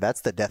electric chair.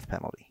 That's the death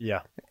penalty.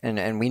 Yeah.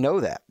 And we know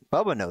that.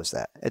 Bubba knows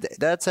that.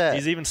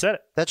 He's even said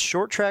it. That's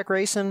short track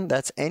racing.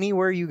 That's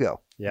anywhere you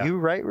go. Yeah. You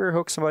right rear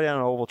hook somebody on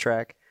an oval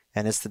track,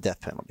 and it's the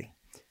death penalty.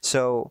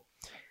 So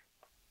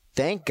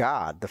thank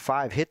God the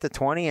 5 hit the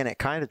 20, and it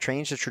kind of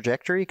changed the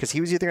trajectory, because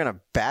he was either going to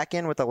back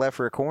in with the left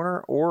rear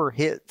corner or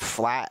hit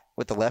flat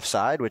with the left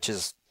side, which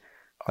is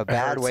a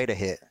bad way to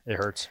hit. It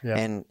hurts. Yeah.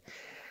 And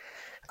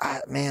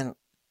I've been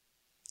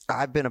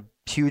a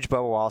huge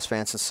Bubba Wallace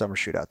fan since summer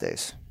shootout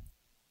days.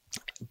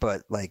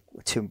 But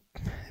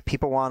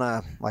people want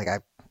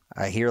to,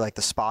 I hear like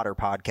the Spotter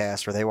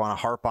podcast where they want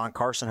to harp on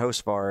Carson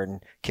Hostbar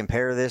and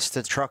compare this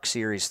to Truck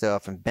Series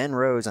stuff and Ben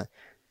Rhodes.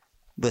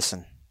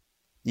 Listen,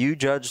 you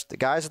judge the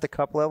guys at the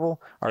Cup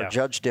level are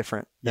judged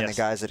different than the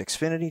guys at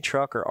Xfinity,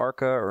 Truck, or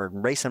ARCA, or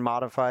Racing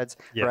Modifieds,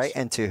 right?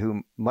 And to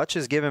whom much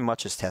is given,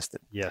 much is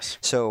tested. Yes.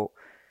 So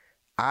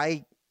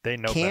I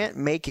can't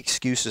make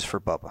excuses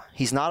for Bubba.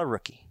 He's not a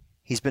rookie.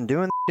 He's been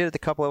doing shit at the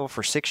Cup level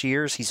for 6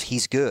 years.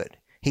 He's good.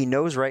 He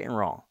knows right and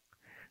wrong,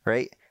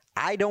 right?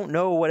 I don't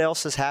know what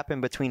else has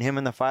happened between him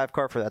and the 5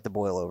 car for that to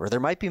boil over. There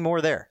might be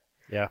more there.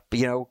 Yeah. But,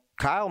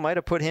 Kyle might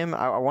have put him,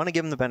 I want to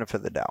give him the benefit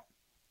of the doubt.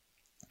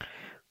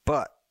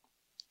 But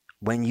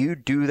when you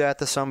do that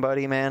to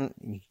somebody,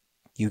 man,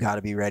 you got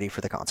to be ready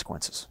for the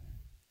consequences.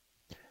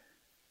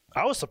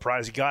 I was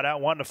surprised he got out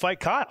and wanted to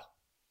fight Kyle.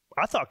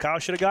 I thought Kyle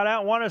should have got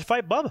out and wanted to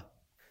fight Bubba.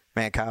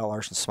 Man, Kyle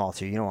Larson's small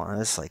too. You don't want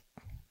this,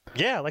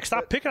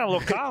 stop picking on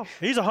little Kyle.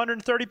 He's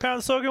 130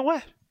 pounds soaking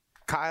wet.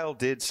 Kyle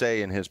did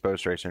say in his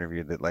post-race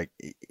interview that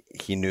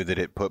he knew that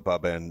it put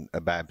Bubba in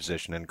a bad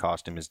position and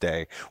cost him his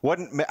day.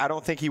 I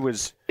don't think he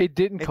was. It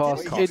didn't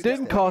cost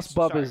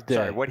Bubba's day.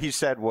 Sorry, what he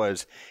said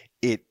was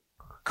it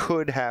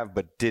could have,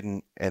 but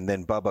didn't, and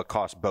then Bubba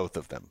cost both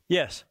of them.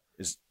 Yes.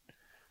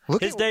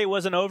 His day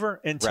wasn't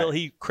over until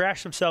he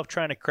crashed himself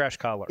trying to crash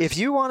Kyle Larson. If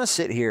you want to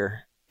sit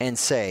here and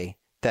say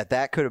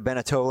that could have been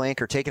a toe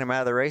link or taking him out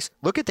of the race,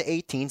 look at the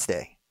 18's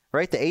day.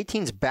 Right, the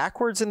 18's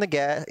backwards in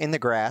the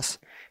grass.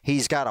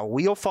 He's got a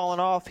wheel falling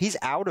off. He's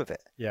out of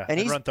it. Yeah, and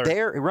he's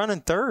there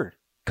running third,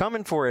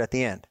 coming for it at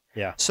the end.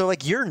 Yeah. So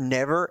you're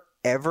never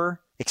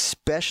ever,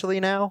 especially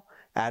now,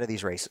 out of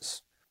these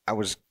races. I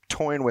was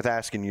toying with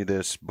asking you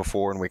this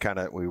before, and we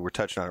were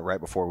touching on it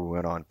right before we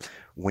went on.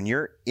 When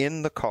you're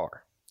in the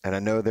car, and I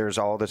know there's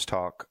all this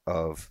talk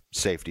of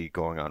safety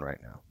going on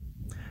right now,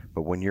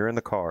 but when you're in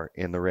the car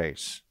in the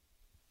race,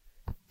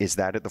 is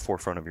that at the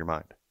forefront of your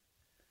mind?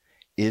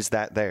 Is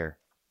that there?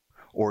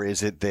 Or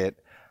is it that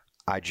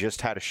I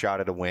just had a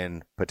shot at a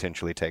win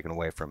potentially taken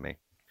away from me?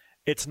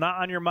 It's not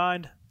on your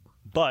mind,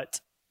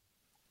 but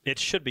it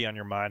should be on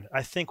your mind.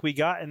 I think we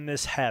got in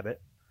this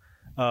habit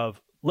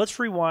of, let's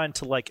rewind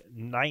to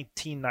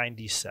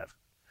 1997.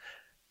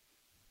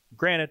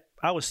 Granted,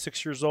 I was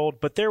 6 years old,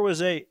 but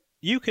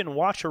you can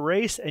watch a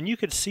race and you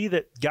could see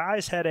that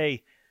guys had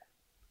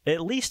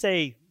at least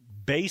a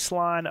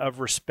baseline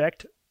of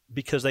respect,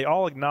 because they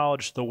all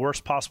acknowledged the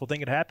worst possible thing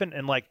could happen,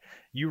 and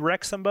you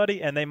wreck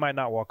somebody and they might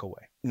not walk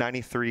away.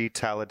 93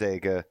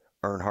 Talladega,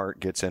 Earnhardt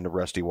gets into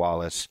Rusty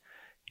Wallace.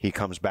 He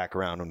comes back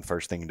around, and the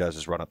first thing he does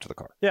is run up to the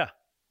car. Yeah,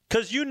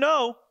 because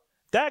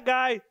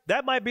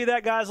that might be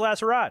that guy's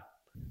last ride.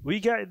 We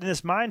got in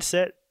this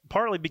mindset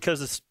partly because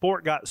the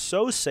sport got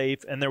so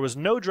safe and there was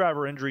no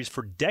driver injuries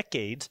for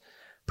decades,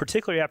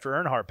 particularly after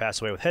Earnhardt passed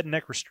away, with head and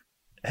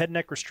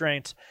neck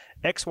restraints,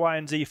 X, Y,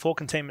 and Z, full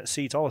containment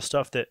seats, all the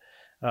stuff that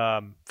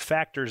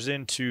factors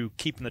into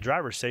keeping the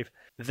driver safe,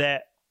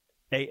 that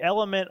a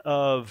element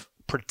of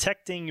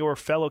protecting your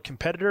fellow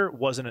competitor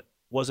wasn't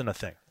a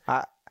thing.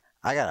 I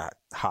got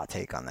a hot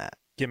take on that.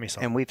 Give me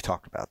some. And we've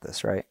talked about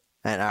this, right?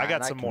 And I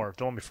got some more.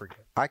 Don't let me forget.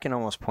 I can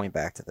almost point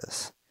back to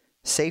this.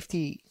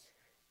 Safety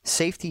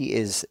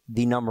is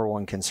the number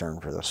one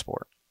concern for the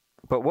sport.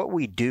 But what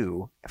we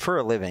do for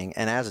a living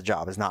and as a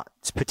job is not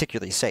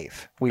particularly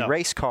safe. We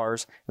race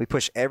cars. We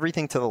push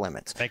everything to the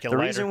limits. Make it the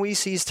lighter.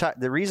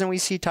 reason we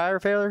see tire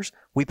failures,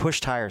 we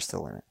push tires to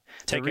the limit.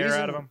 Take air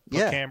out of them.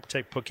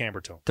 Put camber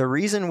to them. The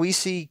reason we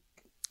see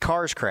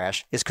cars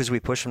crash is because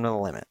we push them to the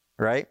limit,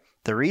 right?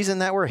 The reason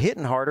that we're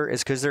hitting harder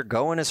is because they're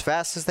going as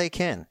fast as they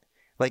can.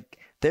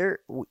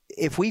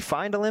 If we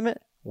find a limit,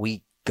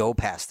 we go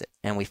past it,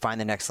 and we find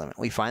the next limit.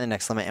 We find the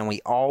next limit, and we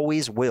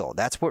always will.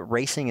 That's what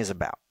racing is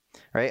about.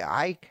 Right?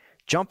 I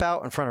jump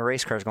out in front of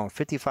race cars going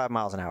 55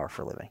 miles an hour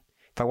for a living.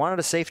 If I wanted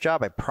a safe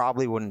job, I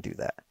probably wouldn't do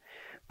that.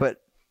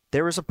 But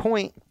there was a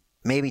point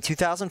maybe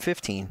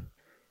 2015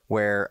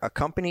 where a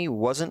company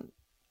wasn't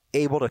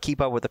able to keep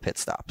up with the pit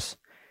stops.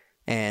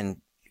 And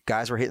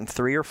guys were hitting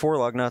 3 or 4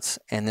 lug nuts,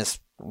 and this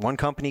one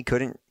company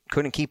couldn't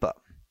keep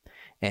up.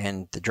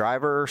 And the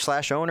driver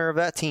 / owner of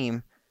that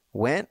team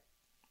went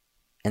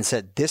and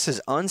said, this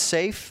is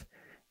unsafe.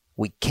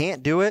 We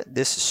can't do it.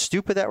 This is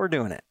stupid that we're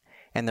doing it.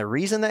 And the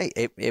reason that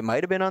it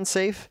might have been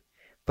unsafe,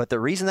 but the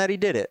reason that he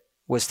did it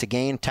was to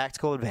gain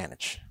tactical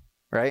advantage,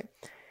 right?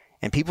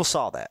 And people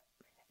saw that.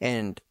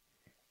 And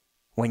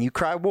when you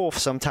cry wolf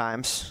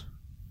sometimes,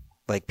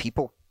 like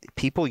people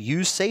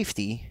use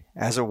safety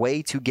as a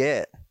way to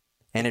get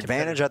an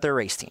advantage at their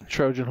race team.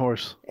 Trojan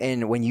horse.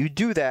 And when you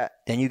do that,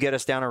 then you get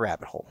us down a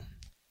rabbit hole.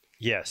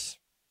 Yes.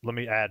 Let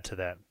me add to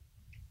that.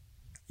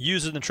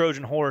 Using the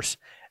Trojan horse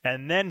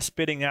and then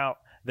spitting out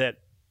that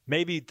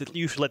maybe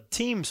you should let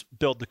teams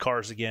build the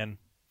cars again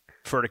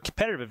for a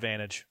competitive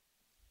advantage.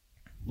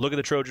 Look at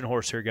the Trojan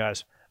horse here,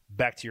 guys.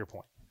 Back to your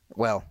point.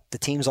 Well, the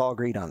teams all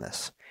agreed on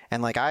this.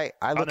 And like I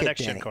look at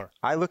Denny.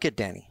 I look at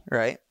Denny,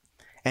 right?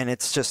 And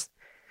it's just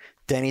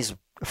Denny's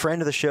a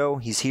friend of the show.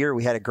 He's here.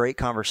 We had a great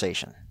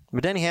conversation. I'm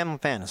a Denny Hamlin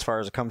fan as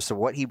far as it comes to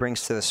what he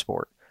brings to the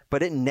sport.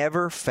 But it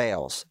never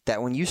fails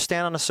that when you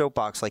stand on a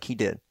soapbox like he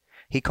did,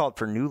 he called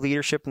for new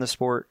leadership in the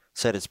sport,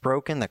 said it's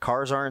broken, the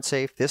cars aren't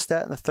safe, this,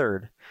 that, and the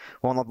third.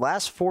 Well, in the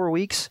last 4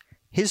 weeks,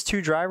 his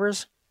 2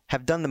 drivers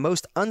have done the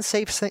most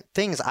unsafe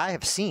things I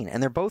have seen,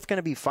 and they're both going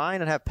to be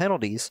fined and have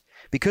penalties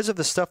because of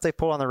the stuff they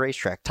pulled on the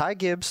racetrack. Ty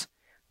Gibbs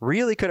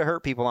really could have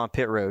hurt people on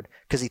pit road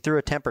because he threw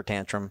a temper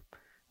tantrum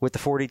with the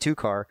 42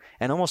 car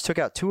and almost took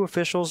out 2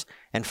 officials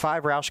and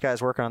 5 Roush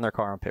guys working on their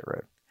car on pit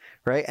road,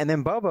 right? And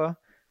then Bubba,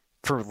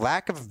 for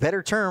lack of a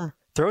better term,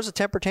 throws a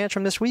temper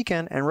tantrum this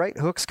weekend and right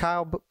hooks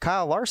Kyle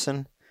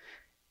Larson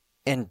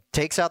and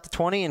takes out the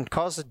 20 and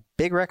causes a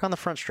big wreck on the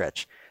front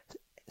stretch.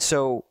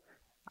 So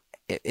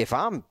if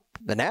I'm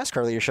the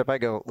NASCAR leadership, I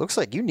go, looks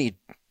like you need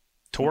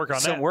to work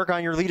on work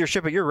on your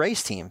leadership of your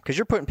race team because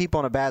you're putting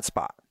people in a bad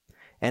spot.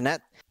 And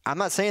that, I'm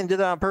not saying did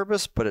that on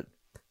purpose, but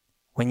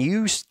when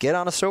you get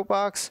on a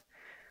soapbox,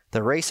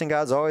 the racing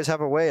gods always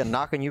have a way of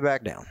knocking you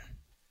back down.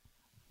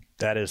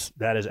 That is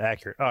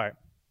accurate. All right.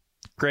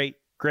 Great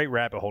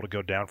rabbit hole to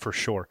go down for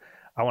sure.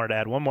 I wanted to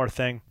add one more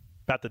thing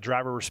about the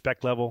driver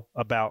respect level,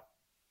 about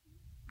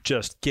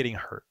just getting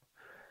hurt.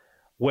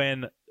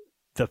 When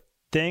the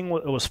thing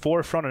was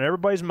forefront in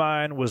everybody's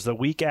mind was the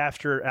week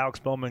after Alex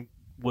Bowman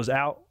was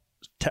out,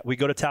 we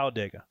go to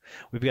Talladega.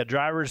 We've got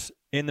drivers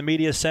in the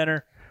media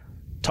center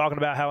talking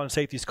about how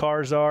unsafe these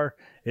cars are.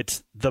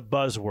 It's the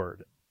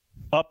buzzword.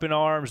 Up in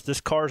arms, this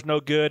car's no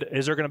good.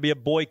 Is there going to be a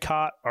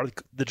boycott? Are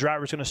the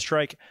drivers going to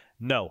strike?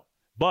 No.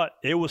 But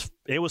it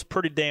was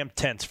pretty damn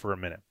tense for a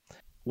minute.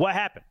 What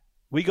happened?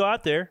 We go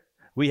out there.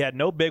 We had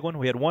no big one.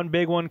 We had one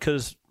big one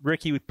because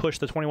Ricky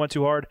pushed the 21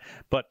 too hard.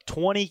 But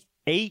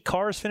 28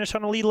 cars finished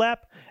on the lead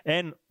lap.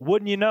 And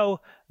wouldn't you know,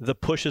 the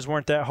pushes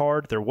weren't that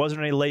hard. There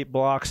wasn't any late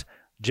blocks.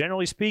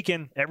 Generally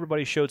speaking,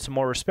 everybody showed some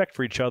more respect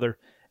for each other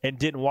and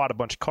didn't wad a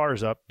bunch of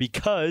cars up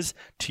because,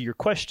 to your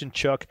question,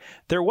 Chuck,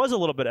 there was a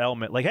little bit of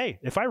element. Like, hey,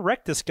 if I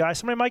wreck this guy,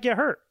 somebody might get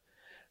hurt.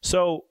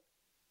 So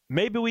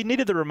maybe we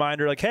needed the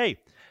reminder, like, hey,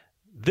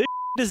 this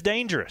is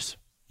dangerous.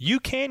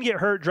 You can get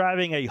hurt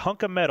driving a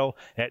hunk of metal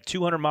at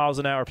 200 miles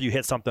an hour if you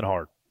hit something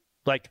hard.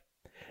 Like,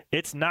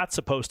 it's not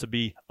supposed to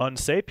be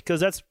unsafe because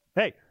that's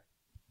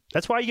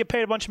why you get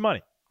paid a bunch of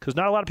money, because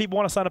not a lot of people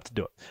want to sign up to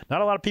do it.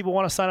 Not a lot of people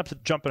want to sign up to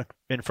jump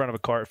in front of a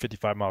car at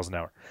 55 miles an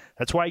hour.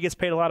 That's why he gets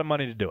paid a lot of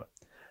money to do it.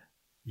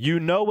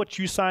 You know what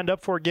you signed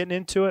up for getting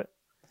into it,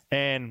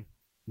 and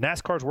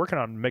NASCAR's working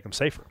on it to make them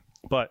safer.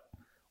 But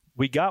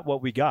we got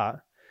what we got.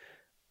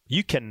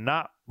 You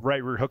cannot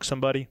right rear hook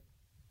somebody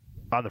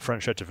on the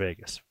front stretch of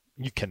Vegas.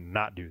 You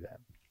cannot do that.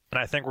 And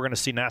I think we're going to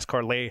see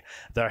NASCAR lay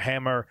their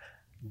hammer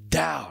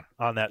down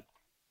on that,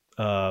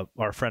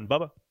 our friend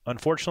Bubba,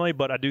 unfortunately.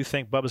 But I do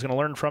think Bubba's going to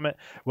learn from it.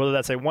 Whether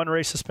that's a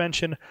one-race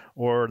suspension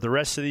or the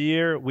rest of the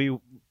year, we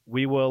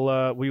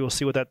will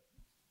see what that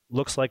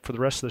looks like for the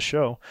rest of the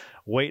show,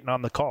 waiting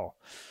on the call.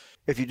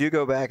 If you do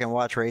go back and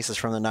watch races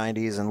from the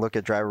 90s and look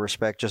at driver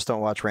respect, just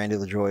don't watch Randy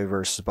LaJoie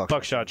versus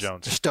Buckshot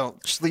Jones.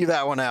 Just leave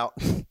that one out.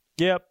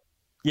 Yep.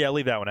 Yeah,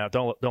 leave that one out.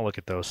 Don't look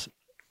at those.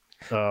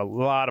 A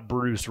lot of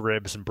bruised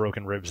ribs and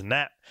broken ribs in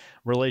that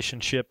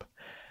relationship,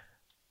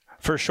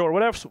 for sure.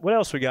 What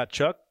else we got,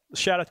 Chuck?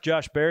 Shout out to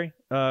Josh Berry,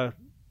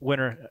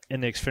 winner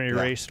in the Xfinity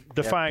race,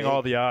 defying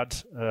all the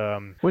odds.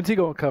 When's he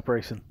going cup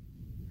racing?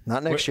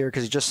 Not next year,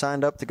 because he just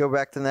signed up to go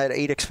back to that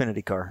 8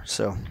 Xfinity car.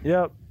 So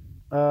yep.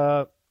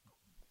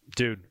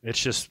 Dude, it's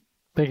just.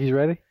 Think he's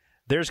ready?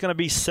 There's going to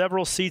be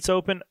several seats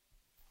open.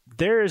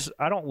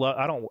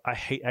 I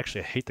hate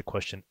the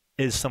question.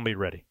 Is somebody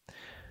ready?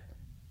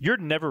 You're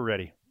never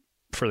ready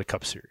for the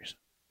Cup Series.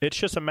 It's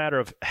just a matter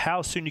of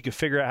how soon you can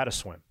figure out how to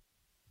swim.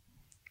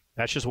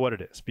 That's just what it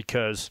is,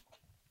 because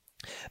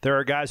there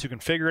are guys who can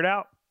figure it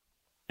out,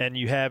 and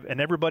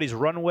everybody's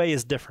runway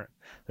is different.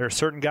 There are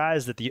certain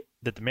guys that the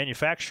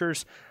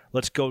manufacturers,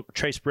 let's go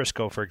Chase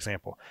Briscoe, for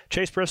example.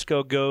 Chase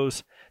Briscoe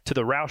goes to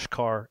the Roush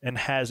car and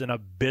has an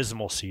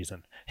abysmal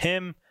season.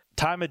 Him,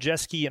 Ty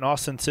Majeski and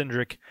Austin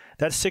Cindric,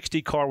 that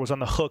 60 car was on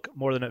the hook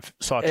more than it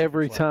saw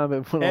Every time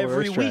it went on the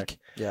every racetrack. week.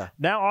 Yeah.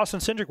 Now Austin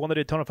Cindric won the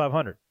Daytona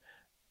 500.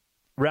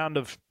 Round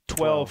of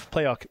 12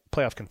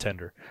 playoff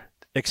contender.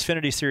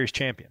 Xfinity Series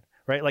champion,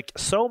 right? Like,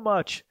 so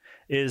much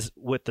is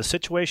with the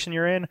situation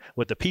you're in,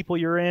 with the people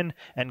you're in,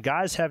 and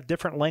guys have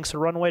different lengths of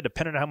runway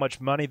depending on how much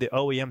money the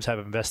OEMs have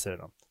invested in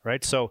them,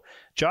 right? So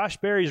Josh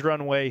Berry's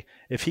runway,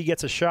 if he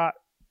gets a shot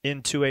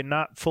into a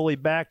not fully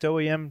backed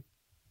OEM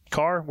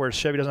car where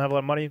Chevy doesn't have a lot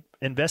of money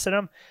invested in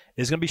him,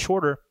 is going to be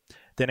shorter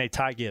than a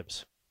Ty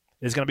Gibbs.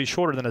 Is going to be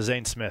shorter than a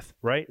Zane Smith,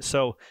 right?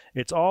 So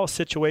it's all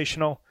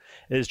situational.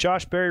 Is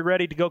Josh Berry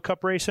ready to go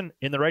cup racing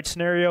in the right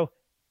scenario?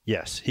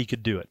 Yes, he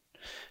could do it.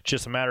 It's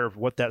just a matter of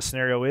what that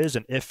scenario is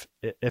and if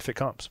it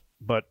comes.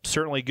 But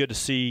certainly good to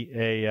see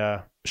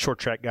a short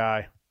track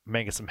guy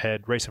making some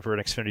head, racing for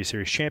an Xfinity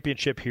Series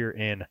championship here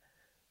in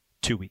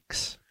 2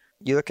 weeks.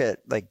 You look at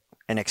like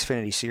an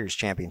Xfinity Series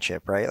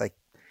championship, right? Like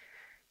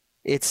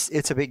it's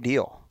a big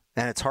deal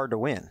and it's hard to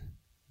win,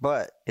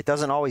 but it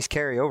doesn't always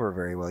carry over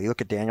very well. You look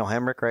at Daniel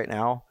Hemrick right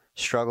now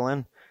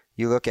struggling.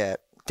 You look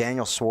at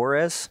Daniel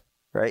Suarez,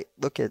 right?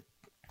 Look at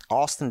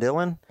Austin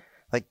Dillon.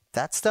 Like,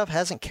 that stuff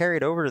hasn't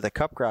carried over to the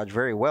Cup Garage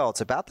very well. It's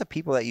about the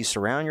people that you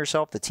surround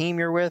yourself, the team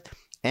you're with,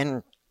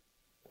 and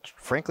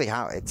frankly,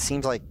 how it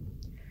seems like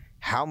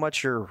how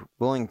much you're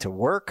willing to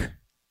work,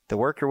 the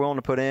work you're willing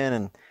to put in,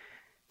 and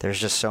there's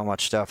just so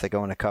much stuff that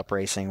go into Cup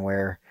racing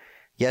where,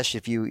 yes,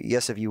 if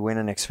you win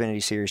an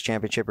Xfinity Series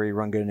championship or you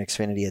run good in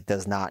Xfinity, it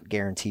does not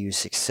guarantee you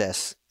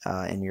success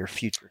in your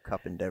future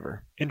Cup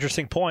endeavor.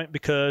 Interesting point,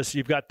 because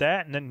you've got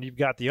that, and then you've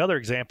got the other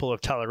example of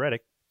Tyler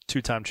Reddick,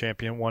 two-time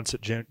champion, once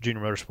at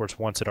Junior Motorsports,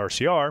 once at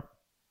RCR,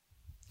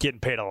 getting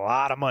paid a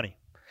lot of money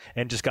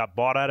and just got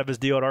bought out of his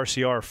deal at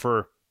RCR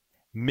for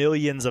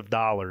millions of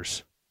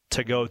dollars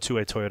to go to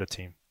a Toyota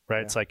team, right?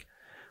 Yeah. It's like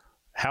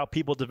how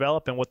people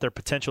develop and what their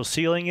potential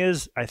ceiling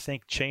is, I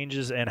think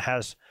changes and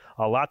has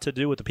a lot to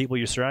do with the people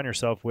you surround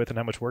yourself with and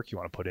how much work you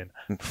want to put in,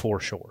 for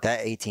sure.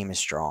 That A-team is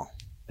strong.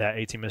 That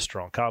A-team is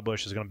strong. Kyle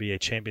Busch is going to be a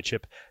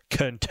championship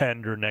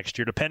contender next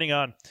year, depending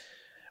on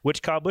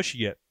which Kyle Busch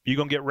you get. You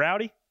going to get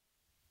Rowdy?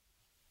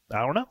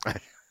 I don't know.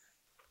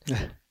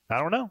 I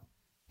don't know.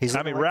 He's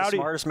looking like the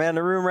smartest man in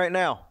the room right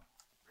now.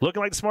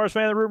 Looking like the smartest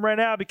man in the room right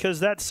now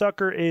because that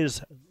sucker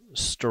is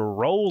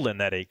strolling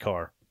that 8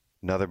 car.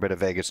 Another bit of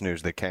Vegas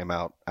news that came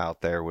out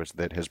there was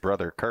that his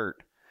brother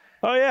Kurt.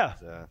 Oh yeah,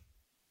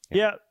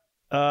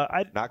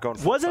 not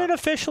going. Wasn't it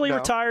officially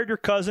retired? Your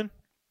cousin.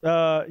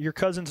 Your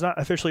cousin's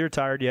not officially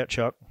retired yet,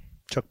 Chuck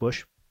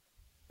Busch.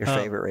 Your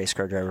favorite race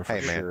car driver,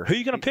 for sure. Who are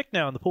you going to pick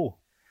now in the pool?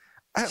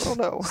 I don't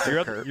know.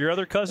 Your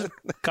other cousin,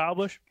 Kyle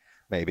Busch?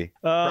 Maybe.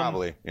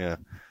 Probably. Yeah.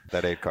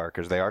 That 8 car,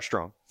 because they are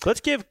strong. Let's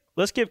give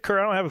Kurt,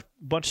 I don't have a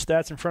bunch of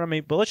stats in front of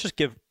me, but let's just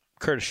give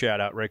Kurt a shout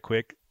out right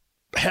quick.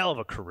 Hell of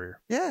a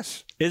career.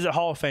 Yes. Is it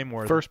Hall of Fame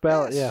worthy? First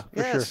ballot, yeah,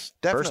 for sure.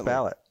 Definitely. First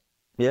ballot.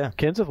 Yeah.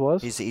 Kenseth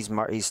was.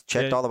 He's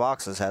checked all the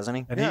boxes, hasn't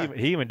he? And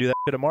he even do that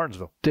shit at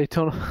Martinsville.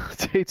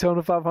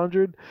 Daytona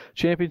 500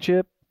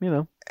 championship, you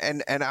know.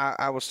 And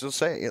I will still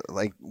say,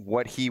 like,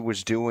 what he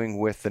was doing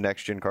with the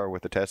next gen car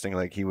with the testing,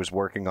 like, he was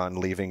working on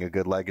leaving a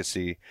good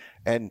legacy,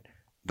 and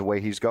the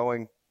way he's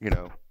going, you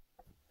know,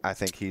 I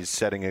think he's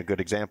setting a good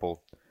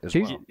example as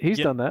well. He's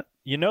done that.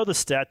 You know, the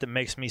stat that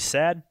makes me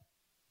sad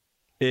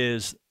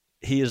is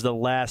he is the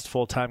last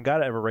full-time guy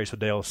to ever race with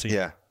Dale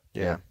Earnhardt.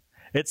 Yeah.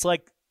 It's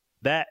like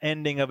that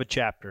ending of a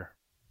chapter,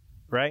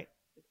 right?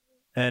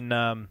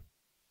 And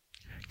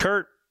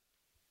Kurt,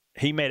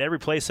 he made every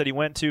place that he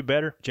went to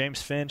better.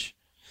 James Finch.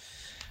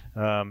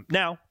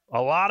 Now,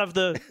 a lot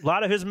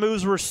of his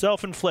moves were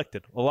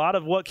self-inflicted. A lot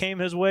of what came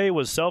his way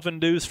was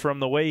self-induced from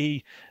the way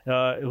he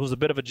it was a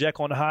bit of a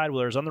Jekyll and Hyde,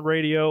 whether it was on the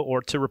radio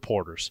or to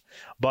reporters.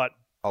 But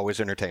always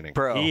entertaining.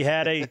 Bro. He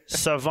had a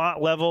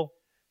savant level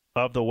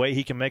of the way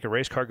he can make a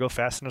race car go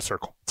fast in a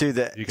circle. Dude,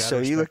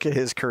 you look at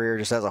his career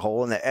just as a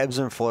whole, and the ebbs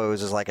and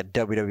flows is like a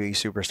WWE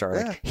superstar.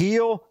 Yeah. Like,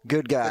 heel,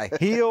 good guy.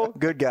 Heel,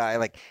 good guy.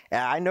 Like,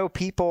 I know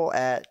people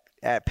at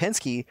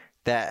Penske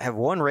that have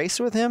won races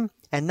with him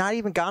and not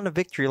even gotten to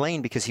victory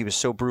lane because he was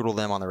so brutal to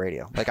them on the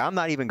radio. Like, I'm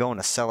not even going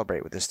to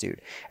celebrate with this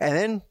dude. And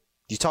then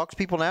you talk to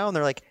people now, and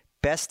they're like,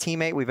 best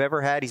teammate we've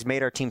ever had. He's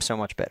made our team so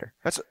much better.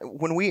 That's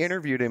when we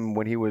interviewed him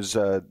when he was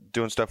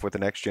doing stuff with the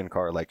next gen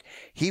car. Like,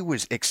 he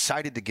was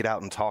excited to get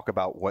out and talk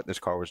about what this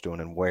car was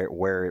doing and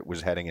where it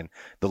was heading and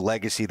the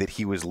legacy that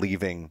he was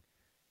leaving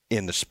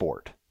in the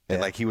sport. And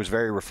like, he was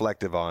very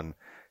reflective on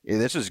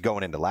this is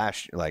going into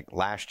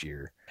last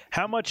year.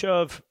 How much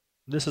of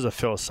this is a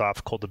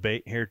philosophical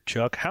debate here,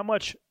 Chuck? How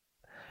much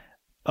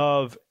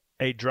of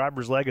a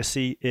driver's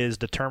legacy is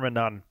determined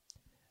on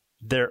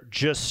their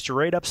just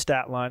straight up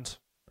stat lines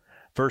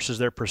versus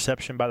their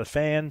perception by the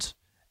fans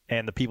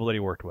and the people that he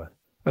worked with?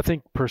 I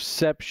think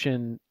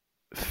perception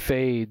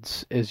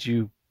fades as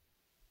you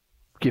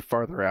get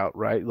farther out,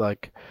 right?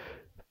 Like,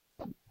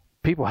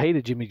 people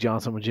hated Jimmy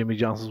Johnson when Jimmy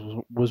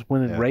Johnson was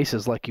winning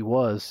races like he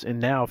was. And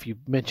now if you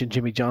mention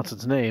Jimmy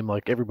Johnson's name,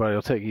 like everybody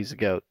will tell you he's the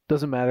GOAT.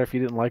 Doesn't matter if you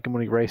didn't like him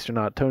when he raced or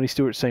not. Tony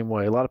Stewart, same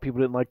way. A lot of people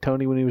didn't like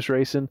Tony when he was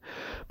racing,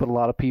 but a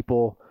lot of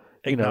people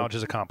acknowledge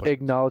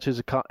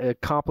his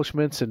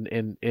accomplishments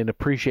and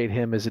appreciate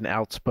him as an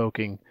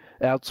outspoken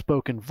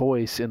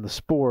voice in the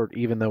sport,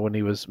 even though when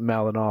he was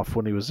mouthing off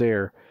when he was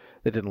there,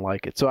 they didn't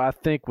like it. So I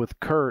think with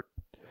Kurt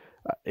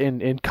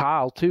and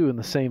Kyle too, in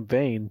the same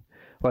vein,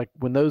 like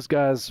when those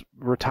guys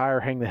retire,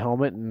 hang the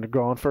helmet, and are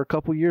gone for a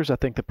couple years, I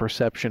think the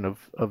perception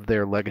of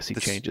their legacy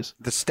changes.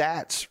 The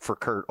stats for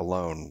Kurt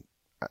alone,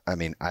 I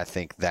mean, I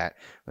think that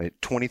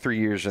 23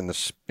 years in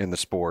the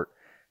sport,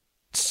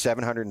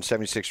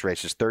 776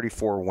 races,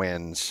 34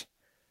 wins.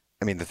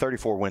 I mean, the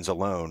 34 wins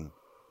alone,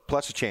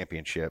 plus a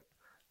championship,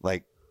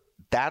 like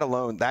that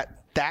alone,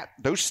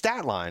 those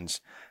stat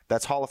lines,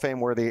 that's Hall of Fame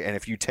worthy. And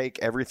if you take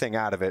everything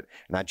out of it,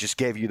 and I just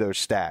gave you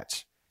those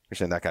stats, you're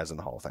saying that guy's in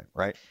the Hall of Fame,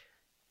 right?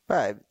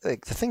 Right.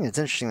 Like the thing that's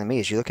interesting to me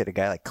is you look at a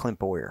guy like Clint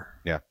Boyer.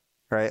 Yeah.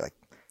 Right. Like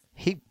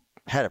he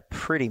had a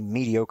pretty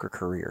mediocre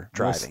career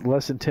driving.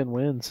 Less than 10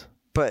 wins.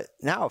 But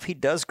now if he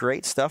does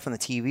great stuff in the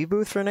TV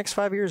booth for the next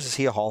 5 years, is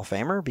he a Hall of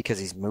Famer because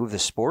he's moved the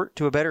sport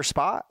to a better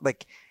spot?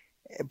 Like,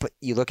 but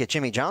you look at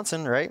Jimmy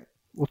Johnson, right?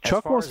 Well,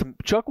 Chuck wants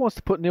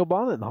to put Neil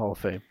Bonnet in the Hall of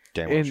Fame.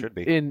 Damn well should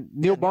be. And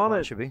Neil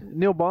Bonnet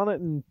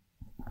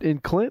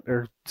and Clint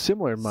are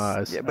similar in my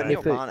eyes. Yeah, but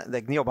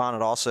Neil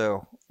Bonnet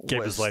also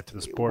gave his life to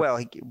the sport.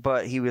 Well,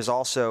 but he was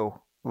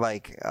also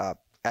like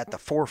at the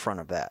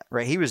forefront of that,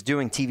 right? He was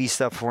doing TV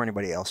stuff before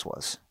anybody else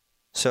was.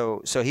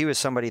 So he was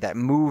somebody that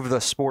moved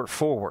the sport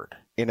forward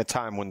in a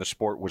time when the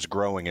sport was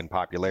growing in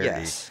popularity.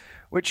 Yes.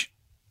 Which,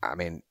 I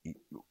mean,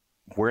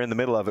 we're in the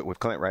middle of it with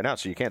Clint right now,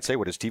 so you can't say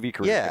what his TV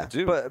career is going to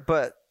do.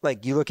 But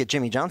like you look at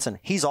Jimmy Johnson,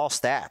 he's all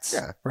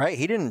stats, right?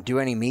 He didn't do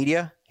any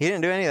media. He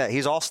didn't do any of that.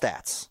 He's all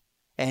stats.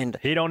 And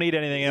he don't need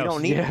anything else.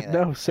 Don't need any of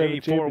that. No,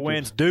 84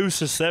 wins,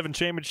 deuces, 7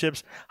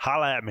 championships.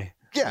 Holla at me.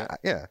 Yeah.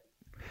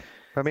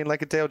 I mean,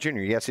 like a Dale Jr.,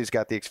 yes, he's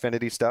got the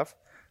Xfinity stuff,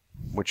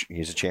 which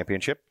he's a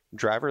championship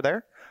driver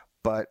there.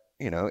 But,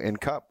 in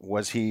Cup,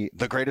 was he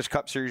the greatest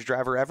Cup Series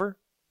driver ever?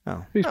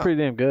 No. He's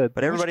pretty damn good.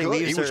 But everybody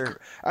leaves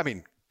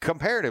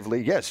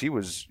comparatively, yes, he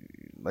was,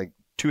 like,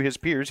 to his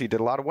peers, he did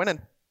a lot of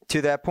winning.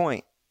 To that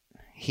point,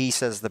 he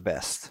says the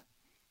best.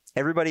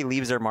 Everybody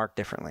leaves their mark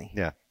differently.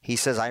 Yeah. He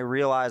says, I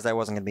realized I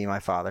wasn't going to be my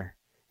father,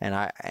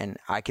 and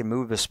I can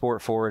move the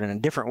sport forward in a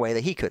different way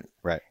that he couldn't.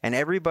 Right. And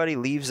everybody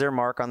leaves their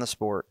mark on the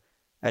sport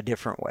a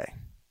different way.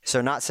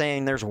 So not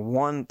saying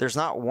there's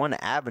not one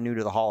avenue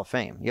to the Hall of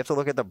Fame. You have to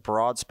look at the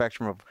broad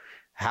spectrum of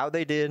how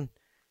they did.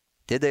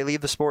 Did they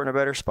leave the sport in a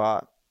better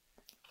spot?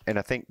 And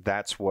I think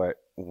that's what,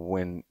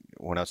 when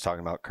I was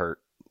talking about Kurt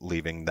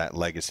leaving that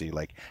legacy,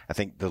 like, I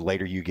think the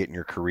later you get in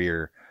your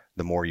career,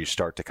 the more you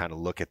start to kind of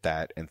look at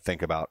that and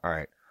think about, all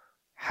right,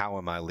 how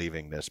am I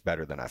leaving this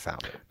better than I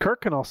found it?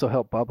 Kurt can also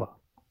help Bubba,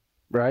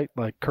 right?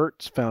 Like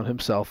Kurt's found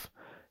himself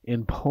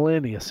in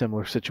plenty of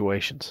similar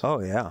situations.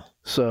 Oh, yeah.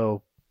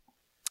 So,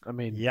 I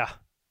mean, yeah,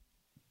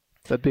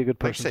 that'd be a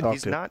good like person I said, to talk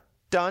he's to. not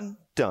done.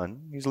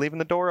 He's leaving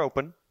the door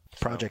open.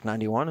 Project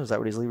 91, is that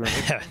what he's leaving?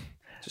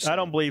 I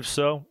don't believe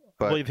so.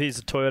 I believe he's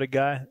a Toyota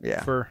guy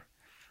for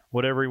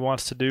whatever he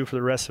wants to do for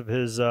the rest of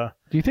his. Do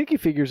you think he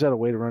figures out a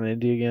way to run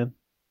Indy again?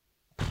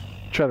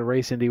 Try to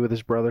race Indy with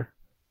his brother?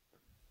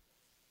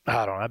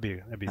 I don't know. That'd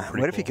be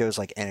pretty What if he cool. goes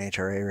like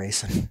NHRA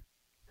racing?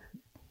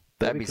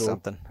 That'd be cool.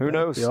 something. Who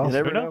knows? Be awesome. You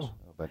never Who knows?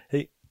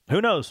 know.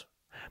 Who knows?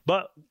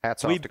 But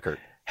Hats off to Kurt.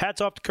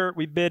 Hats off to Kurt.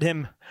 We bid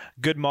him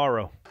good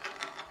morrow.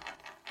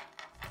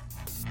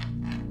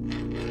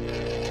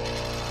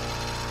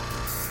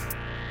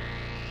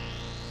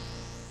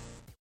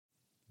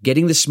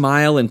 Getting the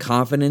smile and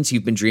confidence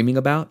you've been dreaming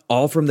about,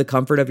 all from the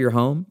comfort of your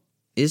home,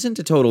 isn't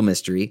a total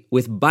mystery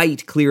with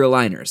Byte clear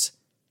aligners.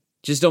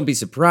 Just don't be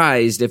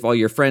surprised if all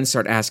your friends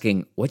start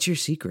asking, "What's your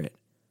secret?"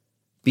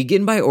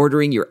 Begin by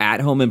ordering your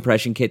at-home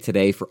impression kit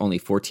today for only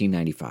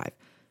 $14.95.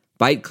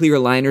 Byte clear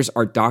aligners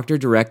are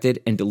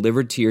doctor-directed and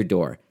delivered to your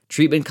door.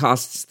 Treatment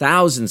costs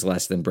thousands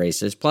less than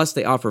braces, plus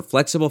they offer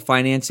flexible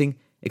financing,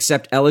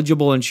 accept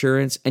eligible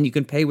insurance, and you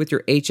can pay with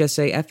your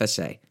HSA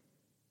FSA.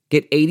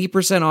 Get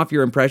 80% off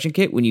your impression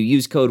kit when you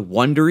use code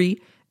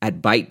WONDERY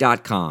at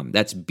Byte.com.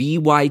 That's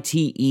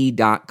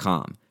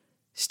BYTE.com.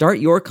 Start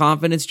your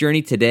confidence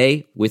journey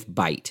today with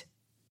Byte.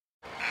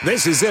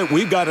 This is it.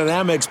 We've got an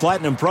Amex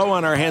Platinum Pro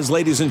on our hands,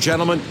 ladies and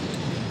gentlemen.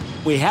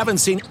 We haven't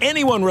seen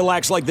anyone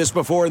relax like this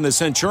before in the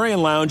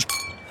Centurion Lounge.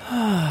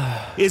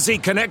 Is he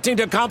connecting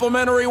to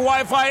complimentary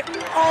Wi-Fi?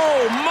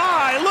 Oh,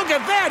 my. Look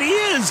at that. He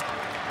is.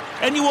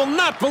 And you will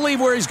not believe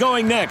where he's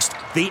going next.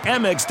 The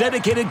Amex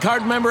dedicated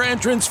card member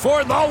entrance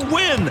for the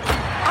win.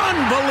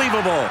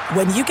 Unbelievable.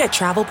 When you get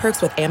travel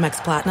perks with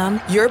Amex Platinum,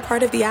 you're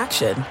part of the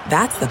action.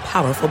 That's the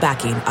powerful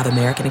backing of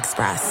American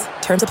Express.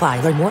 Terms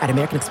apply. Learn more at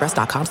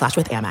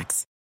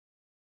americanexpress.com/withAmex.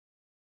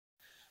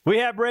 We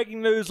have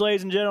breaking news,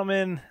 ladies and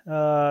gentlemen.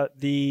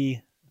 The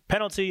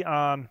penalty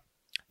on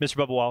Mr.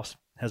 Bubba Wallace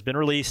has been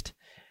released.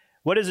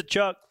 What is it,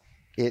 Chuck?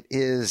 It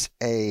is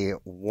a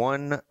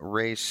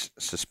 1-race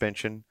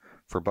suspension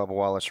for Bubba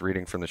Wallace,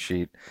 reading from the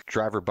sheet.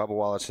 Driver Bubba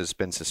Wallace has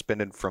been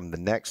suspended from the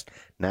next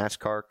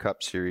NASCAR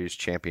Cup Series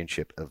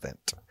championship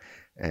event.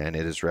 And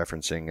it is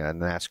referencing a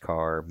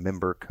NASCAR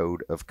member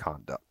code of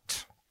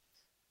conduct.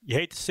 You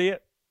hate to see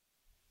it,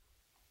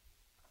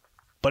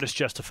 but it's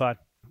justified.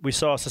 We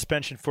saw a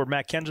suspension for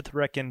Matt Kenseth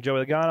wrecking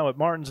Joey Logano at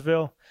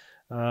Martinsville.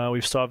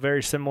 We saw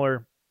very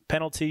similar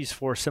penalties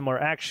for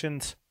similar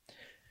actions.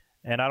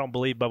 And I don't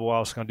believe Bubba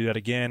Wallace is going to do that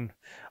again.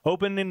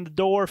 Opening the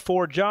door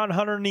for John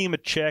Hunter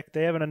Nemechek.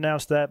 They haven't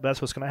announced that, but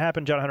that's what's going to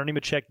happen. John Hunter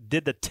Nemechek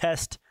did the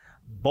test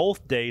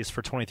both days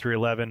for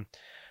 2311.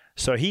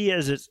 So he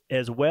is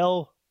as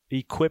well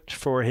equipped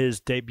for his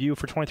debut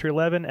for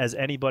 2311 as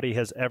anybody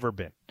has ever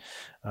been.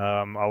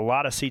 A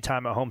lot of seat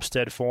time at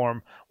Homestead for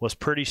him, was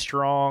pretty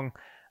strong.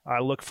 I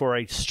look for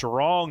a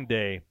strong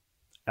day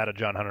out of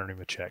John Hunter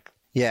Nemechek.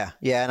 Yeah,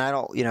 and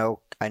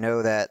I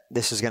know that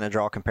this is going to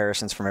draw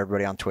comparisons from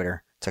everybody on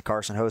Twitter to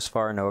Carson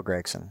Hostfar and Noah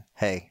Gragson.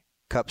 Hey,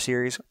 Cup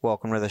Series,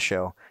 welcome to the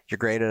show. You're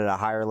graded at a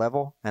higher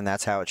level, and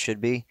that's how it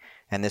should be.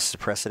 And this is the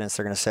precedence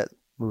they're going to set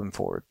moving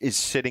forward. Is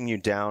sitting you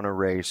down a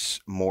race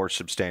more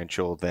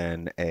substantial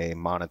than a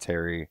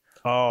monetary?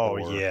 Oh,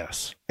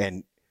 yes.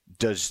 And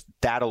does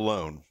that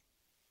alone?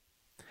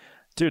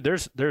 Dude,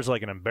 there's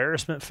like an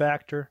embarrassment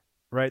factor,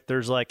 right?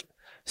 There's like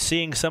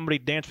seeing somebody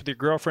dance with your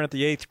girlfriend at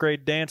the 8th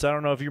grade dance. I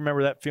don't know if you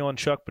remember that feeling,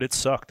 Chuck, but it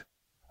sucked.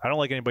 I don't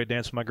like anybody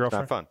dance with my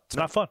girlfriend. It's not fun. It's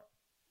not fun.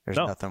 There's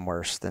nothing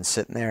worse than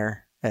sitting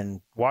there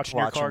and watching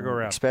your car go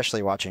around.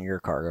 Especially watching your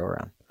car go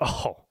around.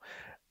 Oh,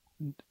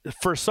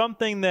 for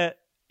something that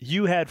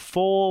you had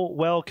full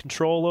well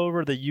control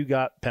over that you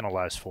got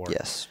penalized for.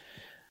 Yes.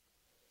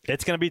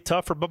 It's going to be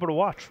tough for Bubba to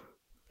watch.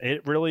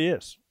 It really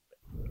is.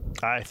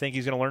 I think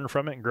he's going to learn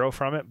from it and grow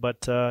from it.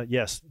 But,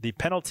 yes, the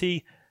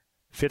penalty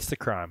fits the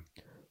crime.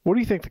 What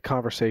do you think the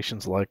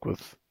conversation's like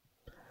with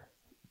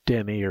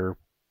Denny or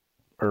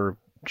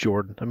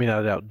Jordan? I mean,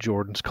 I doubt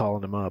Jordan's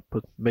calling him up,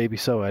 but maybe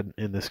so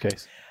in this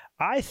case.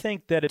 I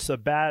think that it's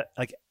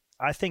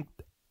I think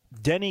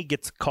Denny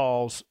gets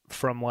calls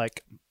from,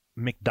 like,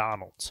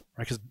 McDonald's,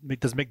 right? Because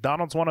does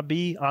McDonald's want to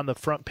be on the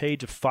front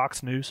page of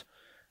Fox News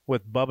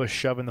with Bubba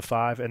shoving the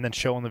 5 and then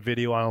showing the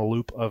video on a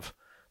loop of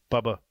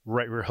Bubba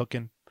right rear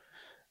hooking?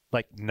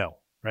 Like, no,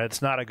 right?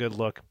 It's not a good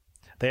look.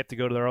 They have to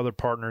go to their other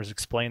partners,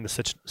 explain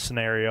the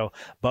scenario.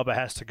 Bubba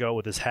has to go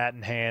with his hat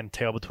in hand,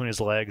 tail between his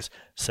legs,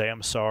 say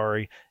I'm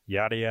sorry,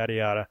 yada, yada,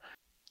 yada.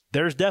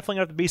 There's definitely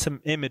going to have to be some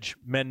image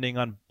mending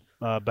on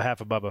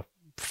behalf of Bubba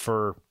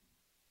for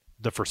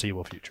the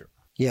foreseeable future.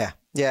 Yeah,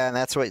 and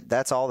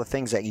that's all the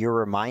things that you're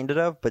reminded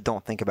of, but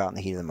don't think about in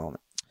the heat of the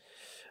moment.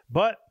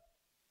 But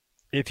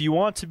if you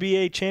want to be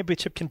a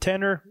championship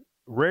contender,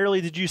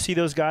 rarely did you see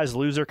those guys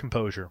lose their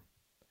composure.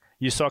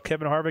 You saw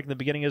Kevin Harvick in the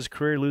beginning of his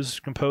career lose his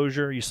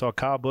composure. You saw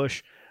Kyle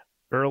Busch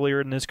earlier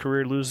in his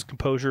career lose his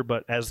composure.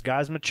 But as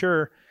guys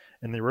mature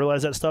and they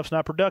realize that stuff's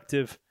not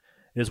productive,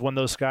 is when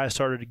those guys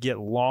started to get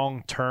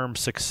long-term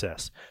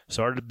success,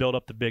 started to build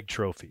up the big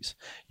trophies.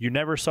 You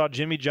never saw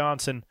Jimmy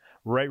Johnson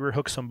right rear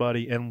hook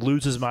somebody and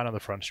lose his mind on the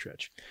front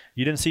stretch.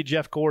 You didn't see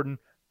Jeff Gordon.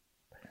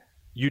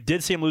 You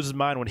did see him lose his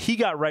mind when he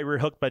got right rear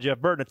hooked by Jeff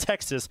Burton at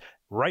Texas,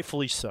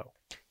 rightfully so,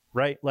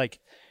 right? Like,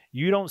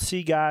 you don't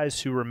see guys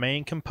who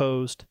remain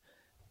composed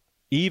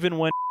even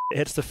when it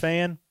hits the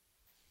fan,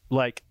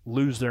 like,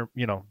 lose their,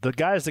 the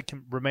guys that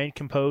can remain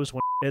composed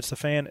when it hits the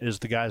fan is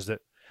the guys that,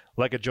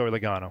 like a Joey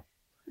Logano.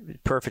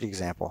 Perfect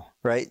example,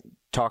 right?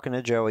 Talking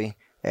to Joey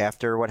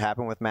after what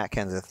happened with Matt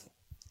Kenseth,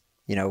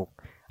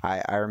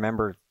 I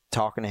remember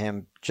talking to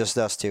him, just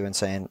us two, and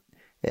saying,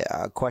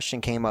 a question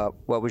came up,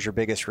 what was your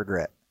biggest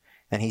regret?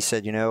 And he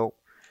said,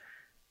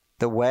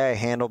 the way I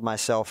handled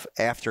myself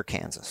after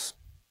Kansas,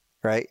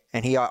 right?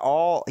 And he had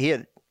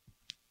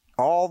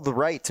all the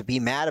right to be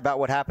mad about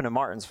what happened in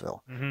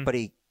Martinsville, but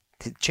the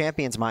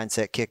champion's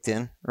mindset kicked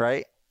in,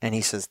 right? And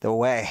he says, the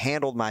way I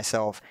handled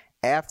myself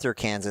after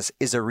Kansas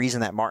is the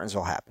reason that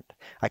Martinsville happened.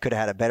 I could have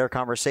had a better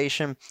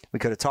conversation. We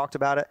could have talked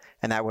about it,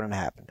 and that wouldn't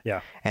have happened.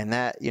 Yeah. And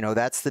that,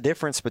 that's the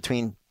difference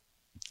between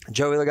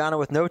Joey Logano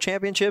with no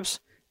championships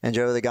and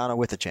Joey Logano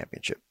with a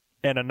championship.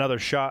 And another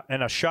shot,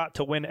 and a shot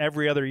to win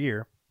every other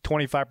year,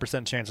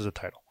 25% chances of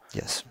title.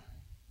 Yes.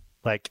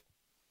 Like,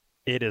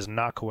 it is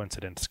not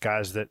coincidence.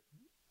 Guys that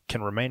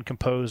can remain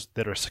composed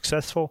that are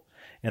successful,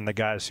 and the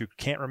guys who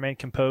can't remain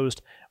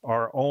composed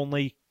are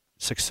only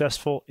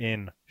successful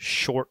in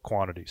short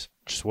quantities.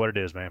 Which is what it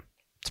is, man.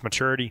 It's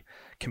maturity,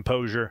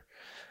 composure,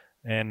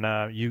 and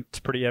it's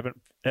pretty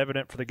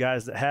evident for the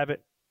guys that have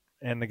it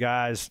and the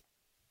guys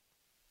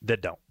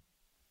that don't.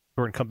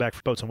 We're going to come back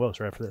for Boats and Woes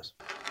right after this.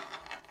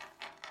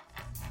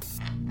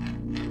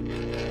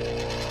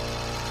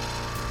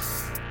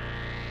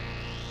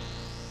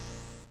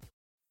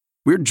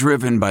 We're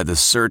driven by the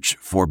search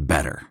for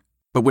better.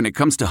 But when it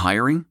comes to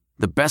hiring,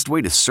 the best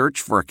way to search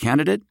for a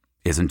candidate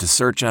isn't to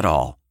search at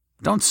all.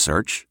 Don't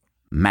search.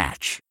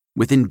 Match.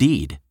 With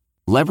Indeed.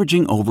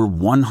 Leveraging over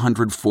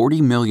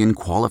 140 million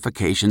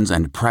qualifications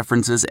and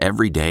preferences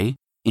every day,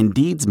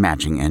 Indeed's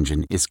matching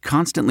engine is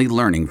constantly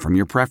learning from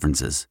your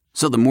preferences,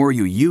 so the more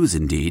you use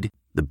Indeed,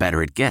 the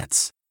better it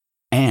gets.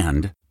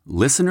 And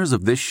listeners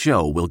of this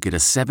show will get a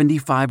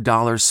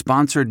 $75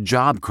 sponsored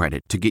job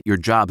credit to get your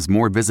jobs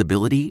more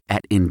visibility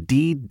at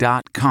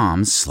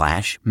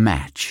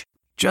Indeed.com/match.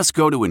 Just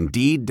go to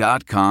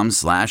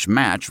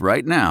Indeed.com/match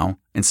right now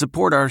and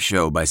support our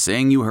show by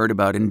saying you heard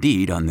about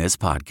Indeed on this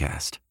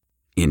podcast.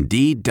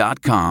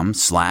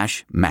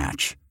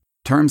 Indeed.com/match.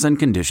 Terms and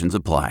conditions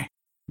apply.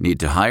 Need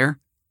to hire?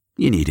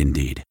 You need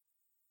Indeed.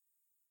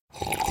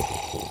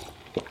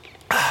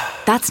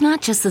 That's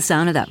not just the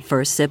sound of that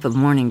first sip of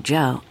Morning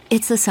Joe.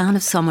 It's the sound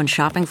of someone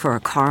shopping for a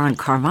car on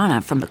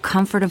Carvana from the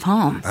comfort of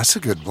home. That's a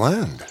good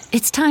blend.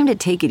 It's time to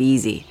take it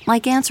easy,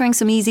 like answering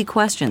some easy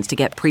questions to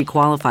get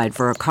pre-qualified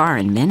for a car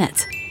in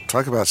minutes.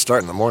 Talk about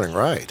starting the morning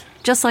right.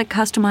 Just like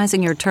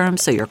customizing your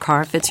terms so your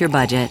car fits your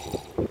budget.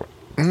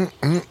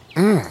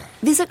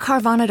 Visit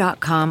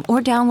Carvana.com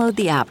or download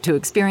the app to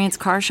experience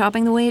car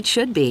shopping the way it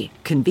should be.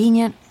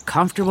 Convenient,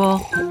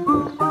 comfortable.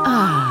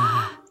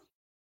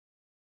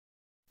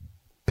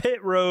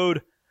 Pit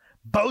Road,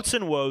 boats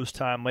and woes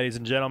time, ladies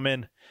and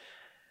gentlemen.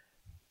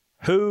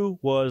 Who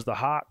was the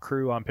hot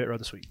crew on Pit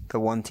Road this week? The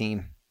one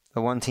team.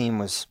 The one team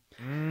was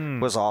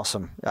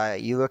awesome.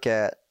 You look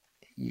at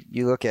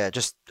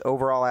just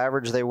overall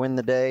average, they win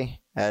the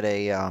day at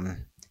a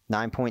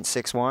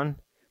 9.61,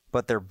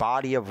 but their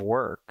body of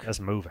work. That's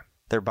moving.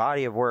 Their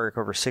body of work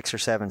over 6 or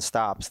 7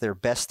 stops, their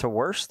best to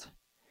worst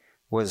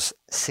was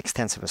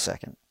 0.6 of a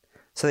second.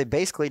 So they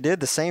basically did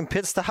the same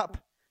pit stop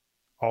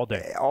all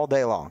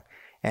day long.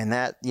 And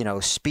that,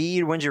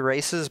 speed wins you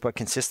races, but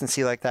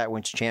consistency like that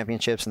wins you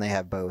championships, and they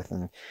have both.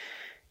 And,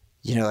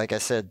 like I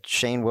said,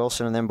 Shane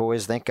Wilson and them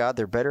boys, thank God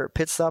they're better at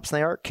pit stops than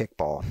they are at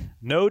kickball.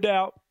 No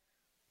doubt,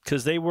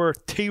 because they were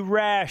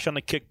T-rash on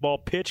the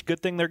kickball pitch.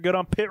 Good thing they're good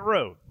on Pit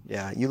Road.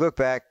 Yeah, you look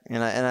back,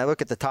 and I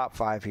look at the top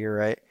 5 here,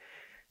 right?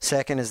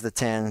 Second is the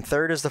 10.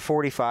 Third is the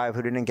 45,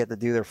 who didn't get to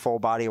do their full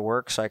body of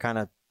work, so I kind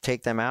of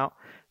take them out.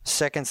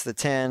 Second's the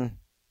 10.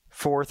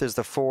 Fourth is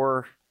the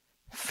 4.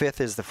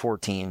 Fifth is the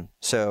 14.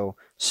 So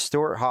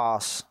Stuart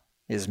Haas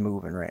is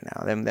moving right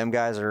now. Them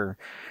guys are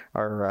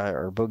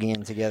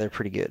boogieing together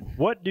pretty good.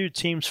 What do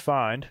teams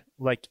find?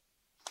 Like,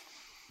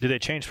 do they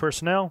change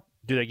personnel?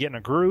 Do they get in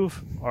a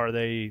groove? Are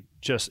they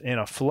just in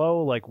a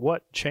flow? Like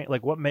what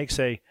makes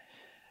a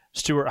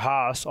Stuart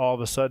Haas all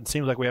of a sudden?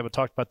 Seems like we haven't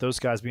talked about those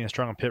guys being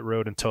strong on Pit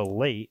Road until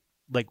late.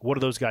 Like, what do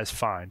those guys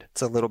find?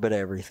 It's a little bit of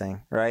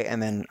everything, right?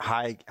 And then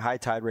high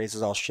tide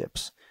raises all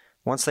ships.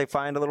 Once they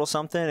find a little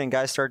something and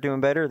guys start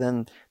doing better,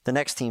 then the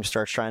next team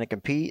starts trying to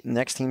compete, and the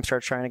next team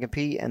starts trying to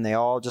compete, and they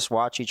all just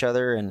watch each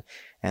other. And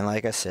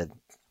like I said,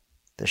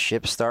 the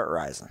ships start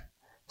rising.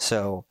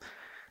 So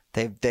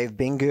they've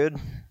been good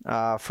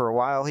for a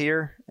while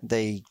here.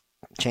 A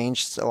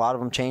lot of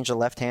them changed the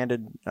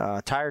left-handed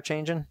tire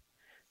changing,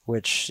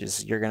 which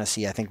is, you're going to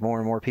see, I think, more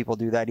and more people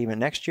do that even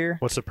next year.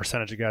 What's the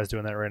percentage of guys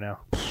doing that right now?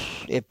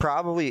 It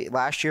probably,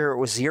 last year it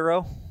was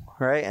 0,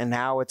 right? And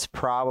now it's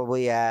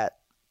probably at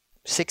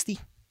 60.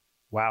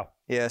 Wow.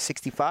 Yeah,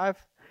 65.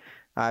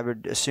 I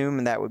would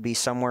assume that would be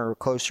somewhere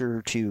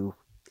closer to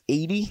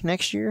 80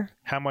 next year.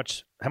 How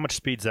much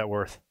speed's that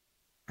worth?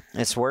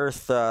 It's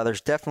worth.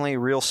 There's definitely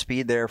real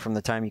speed there from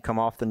the time you come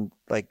off from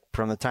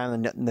the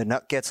time the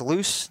nut gets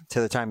loose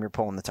to the time you're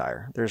pulling the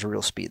tire. There's a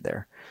real speed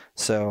there.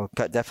 So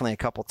definitely a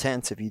couple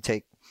tenths. If you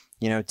take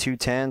 2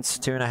 tenths,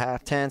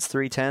 2.5 tenths,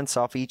 3 tenths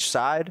off each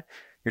side,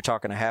 you're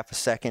talking a half a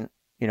second.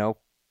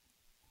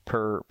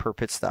 Per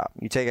pit stop.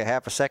 You take a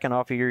half a second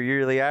off of your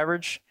yearly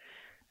average,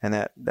 and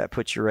that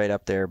puts you right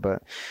up there.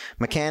 But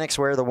mechanics,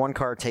 where the one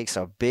car takes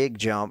a big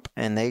jump,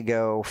 and they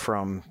go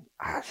from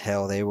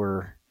they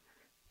were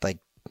like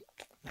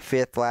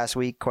 5th last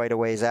week, quite a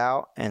ways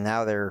out, and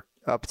now they're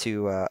up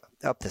to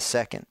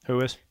second. Who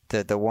is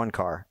the one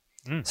car?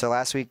 So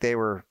last week they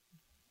were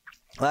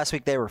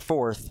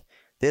 4th.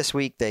 This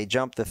week, they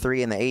jumped the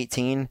 3 and the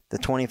 18. The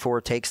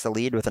 24 takes the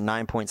lead with a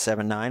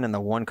 9.79, and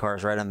the 1 car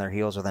is right on their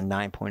heels with a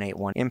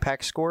 9.81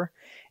 impact score.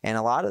 And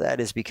a lot of that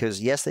is because,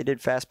 yes, they did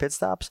fast pit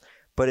stops,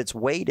 but it's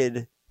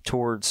weighted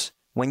towards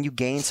when you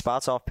gain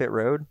spots off pit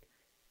road.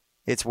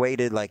 It's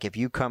weighted like if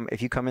you come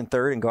in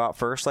 3rd and go out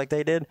 1st like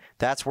they did,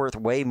 that's worth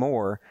way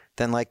more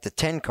than like the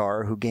 10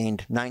 car who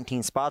gained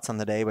 19 spots on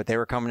the day, but they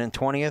were coming in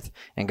 20th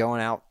and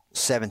going out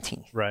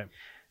 17th. Right.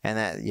 And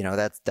that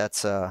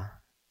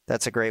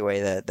that's a great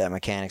way that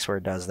mechanics where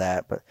it does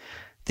that. But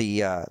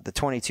the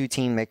 22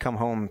 team, they come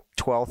home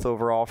 12th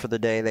overall for the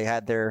day. They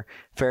had their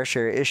fair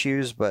share of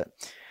issues, but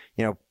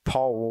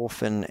Paul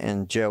Wolf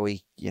and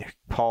Joey,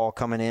 Paul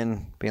coming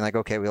in being like,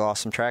 okay, we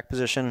lost some track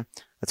position.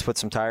 Let's put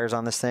some tires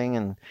on this thing.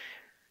 And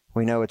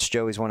we know it's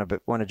Joey's one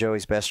of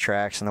Joey's best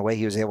tracks, and the way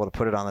he was able to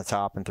put it on the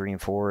top in 3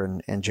 and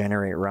 4 and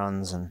generate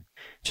runs and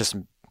just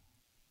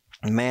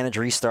manage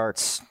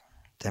restarts.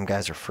 Them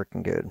guys are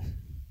freaking good.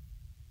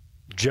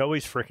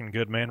 Joey's freaking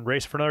good, man.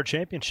 Race for another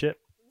championship.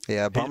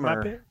 Yeah,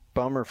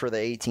 bummer for the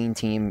 18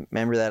 team.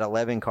 Remember that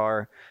 11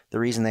 car, the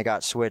reason they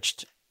got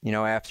switched,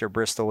 after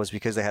Bristol was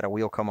because they had a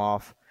wheel come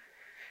off.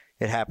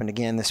 It happened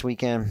again this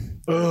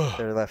weekend.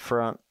 Their left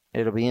front.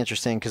 It'll be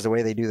interesting because the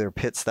way they do their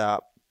pit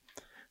stop,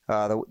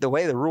 the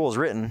way the rule is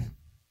written,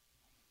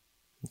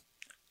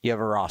 you have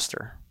a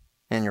roster.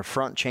 And your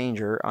front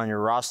changer on your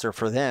roster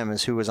for them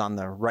is who was on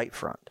the right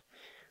front.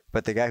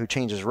 But the guy who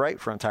changes right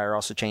front tire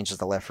also changes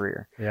the left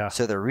rear. Yeah.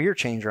 So the rear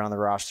changer on the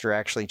roster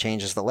actually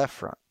changes the left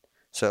front.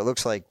 So it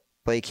looks like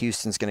Blake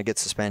Houston's going to get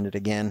suspended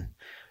again.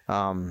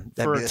 That'd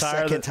for be the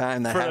second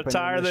time that happened. For a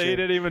tire that he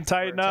didn't even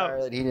tighten up.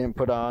 Tire that he didn't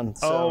put on.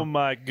 So oh,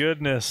 my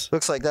goodness.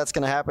 looks like that's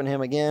going to happen to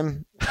him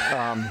again.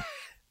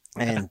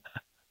 And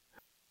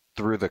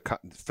for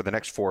the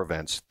next 4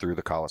 events through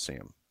the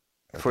Coliseum.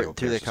 through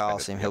the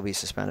Coliseum, he'll be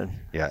suspended.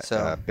 Yeah.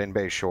 So Ben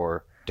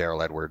Bayshore,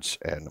 Daryl Edwards,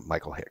 and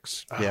Michael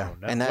Hicks. yeah.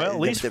 No. And that, well, at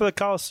least for the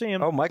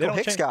Coliseum. Oh, they Michael don't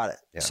Hicks change- got it.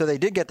 Yeah. So they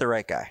did get the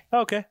right guy.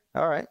 Okay.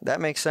 All right.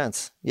 That makes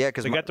sense. Yeah.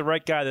 Because They got the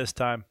right guy this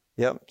time.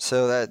 Yep.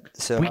 So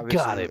We obviously-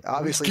 got it.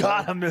 Obviously We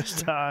got him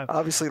this time.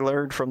 Obviously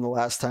learned from the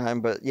last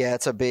time, but yeah,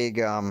 it's a big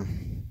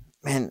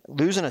man.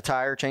 Losing a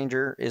tire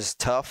changer is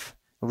tough.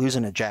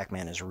 Losing a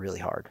jackman is really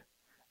hard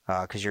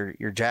because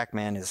your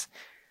jackman is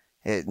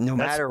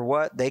matter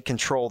what, they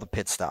control the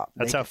pit stop.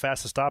 That's how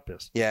fast the stop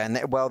is. Yeah, and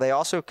they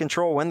also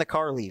control when the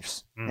car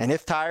leaves and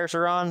if tires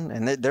are on,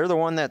 and they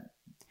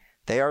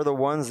are the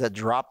ones that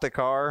drop the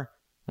car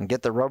and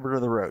get the rubber to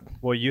the road.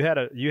 Well, you had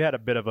a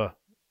bit of a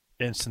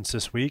instance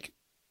this week.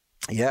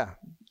 Yeah.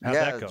 How'd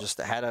that go?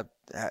 Just had a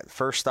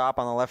first stop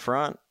on the left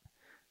front,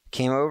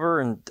 came over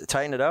and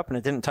tightened it up, and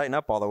it didn't tighten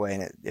up all the way,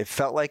 and it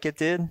felt like it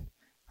did.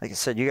 Like I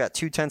said, you got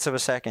 0.2 of a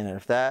second, and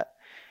if that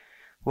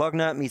lug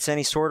nut meets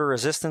any sort of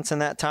resistance in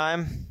that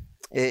time,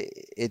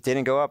 it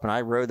didn't go up, and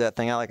I rode that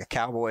thing out like a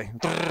cowboy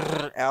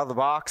out of the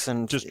box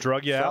and just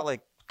drug you out.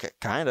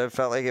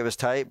 Felt like it was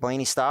tight.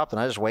 Blaney stopped, and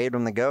I just waved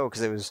him to go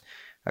because it was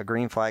a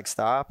green flag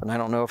stop, and I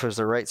don't know if it was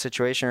the right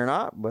situation or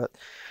not, but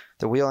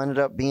the wheel ended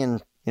up being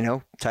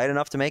tight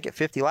enough to make it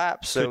 50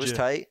 laps, so it was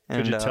tight.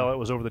 Could you tell it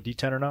was over the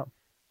D10 or not?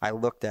 I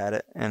looked at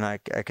it, and I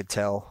could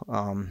tell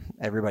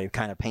everybody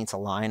kind of paints a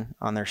line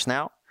on their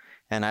snout.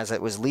 And as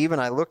it was leaving,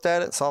 I looked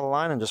at it, saw the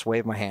line, and just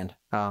waved my hand.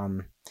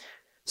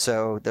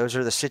 So those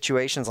are the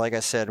situations, like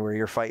I said, where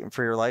you're fighting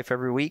for your life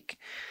every week.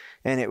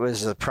 And it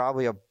was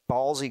probably a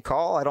ballsy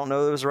call. I don't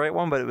know if it was the right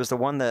one, but it was the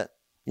one that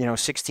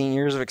 16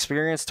 years of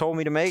experience told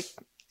me to make.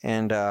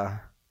 And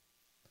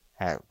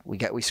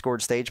we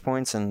scored stage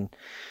points, and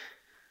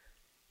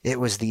it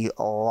was the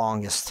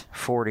longest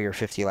 40 or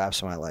 50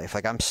 laps of my life.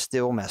 Like, I'm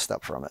still messed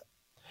up from it.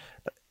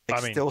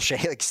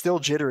 Still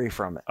jittery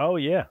from it. Oh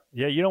yeah,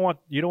 yeah. You don't want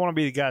to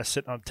be the guy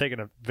sitting on taking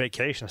a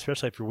vacation,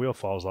 especially if your wheel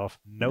falls off.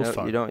 No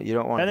fun. You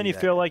don't want. And then you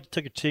feel like you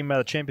took a team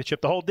out of the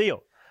championship. The whole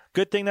deal.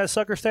 Good thing that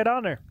sucker stayed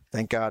on there.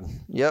 Thank God.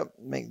 Yep.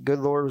 Good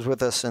Lord was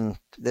with us, and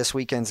this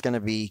weekend's going to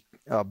be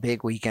a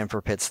big weekend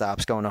for pit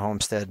stops going to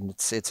Homestead. And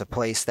it's a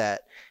place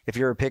that, if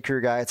you're a pit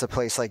crew guy, it's a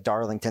place like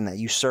Darlington that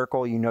you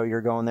circle.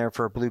 You're going there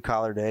for a blue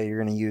collar day.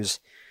 You're going to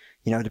use.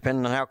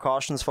 Depending on how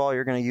cautions fall,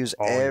 you're going to use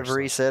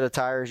every set of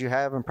tires you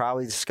have and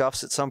probably the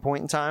scuffs at some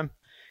point in time.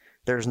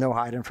 There's no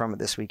hiding from it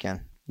this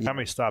weekend. How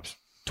many stops?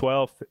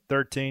 12,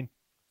 13?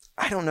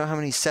 I don't know how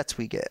many sets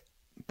we get,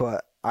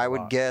 but I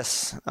would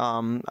guess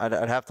I'd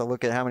have to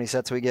look at how many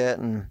sets we get,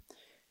 and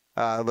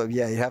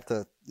you have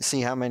to see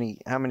how many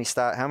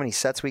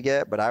sets we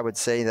get. But I would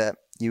say that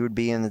you would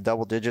be in the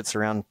double digits,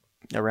 around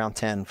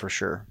 10 for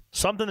sure.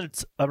 Something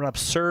that's an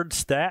absurd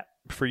stat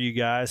for you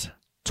guys: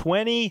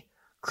 20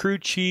 crew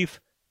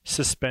chief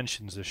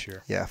suspensions this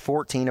year. Yeah,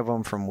 14 of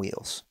them from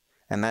wheels.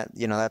 And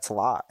that's a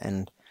lot.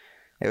 And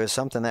it was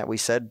something that we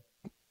said,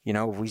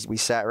 we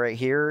sat right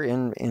here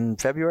in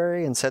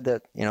February and said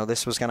that,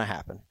 this was going to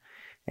happen.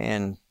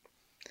 And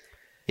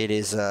it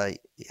is,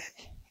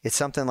 it's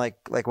something like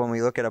when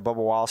we look at a Bubba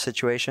Wallace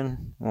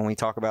situation, when we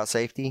talk about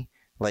safety,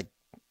 like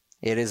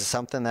it is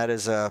something that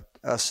is a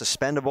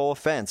suspendable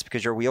offense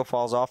because your wheel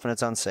falls off and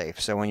it's unsafe.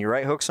 So when you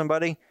right hook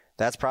somebody,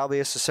 that's probably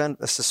a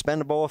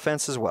suspendable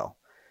offense as well.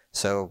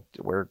 So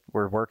we're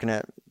working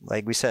at,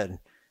 like we said,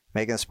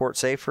 making the sport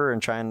safer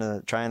and trying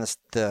to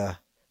the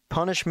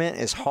punishment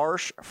is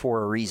harsh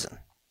for a reason.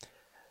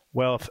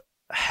 Well, if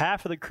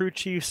half of the crew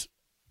chiefs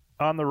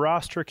on the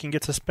roster can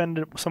get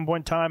suspended at some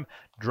point in time,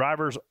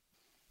 drivers,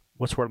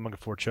 what's the word I'm looking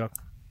for, Chuck?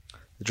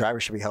 The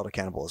drivers should be held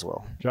accountable as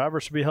well.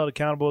 Drivers should be held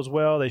accountable as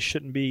well. They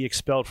shouldn't be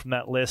expelled from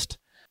that list.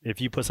 If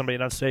you put somebody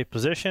in an unsafe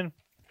position.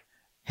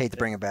 Hate to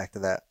bring it back to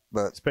that,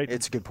 but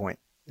it's a good point.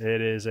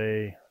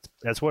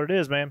 That's what it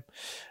is, man.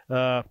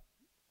 So,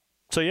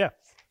 yeah.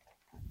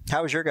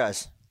 How was your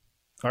guys?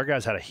 Our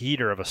guys had a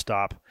heater of a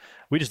stop.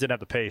 We just didn't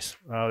have the pace.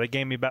 They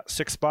gave me about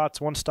 6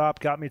 spots. One stop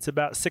got me to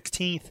about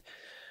 16th,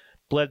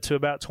 bled to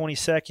about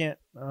 22nd.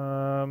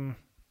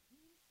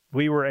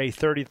 We were a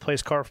 30th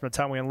place car from the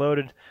time we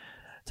unloaded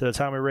to the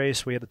time we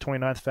raced. We had the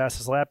 29th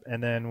fastest lap,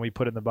 and then we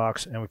put it in the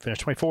box, and we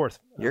finished 24th.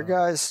 Your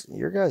guys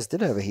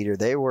did have a heater.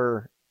 They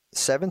were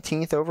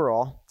 17th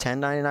overall,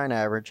 10.99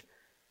 average.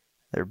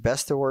 Their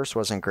best to worst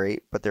wasn't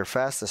great, but their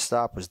fastest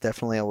stop was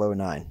definitely a low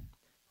 9.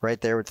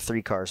 Right there with the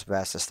 3 cars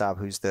fastest stop.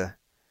 Who's the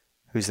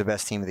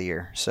best team of the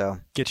year? So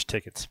get your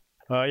tickets.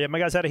 Yeah, my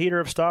guys had a heater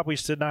up stop. We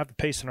did not have the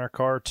pace in our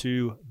car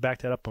to back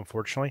that up,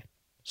 unfortunately.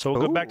 So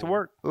we'll go back to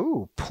work.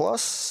 Ooh,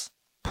 plus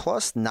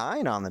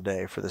 9 on the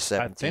day for the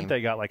 7 I think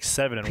they got like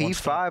 7 in one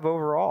stop. P5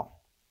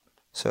 overall.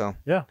 So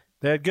yeah,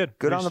 they had good.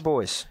 Good on the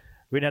boys.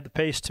 We didn't have the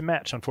pace to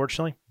match,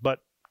 unfortunately, but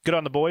good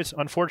on the boys.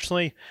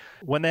 Unfortunately,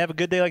 when they have a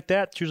good day like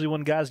that, it's usually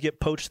when guys get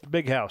poached at the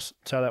big house.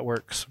 That's how that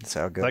works. That's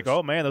how it goes. Like,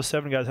 oh man, those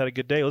 7 guys had a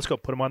good day. Let's go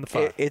put them on the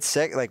 5. It's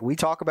sick. Like, we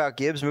talk about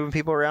Gibbs moving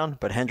people around,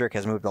 but Hendrick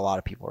has moved a lot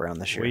of people around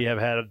this year. We have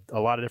had a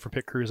lot of different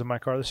pit crews in my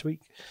car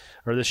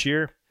this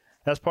year.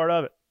 That's part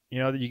of it. You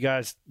know, you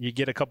guys, you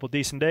get a couple of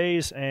decent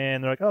days,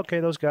 and they're like,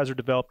 okay, those guys are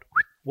developed.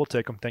 We'll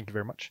take them. Thank you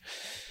very much.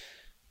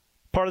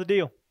 Part of the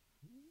deal.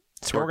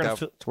 It's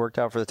worked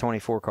out for the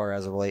 24 car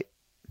as of late.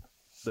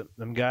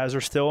 Them guys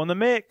are still in the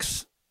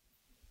mix.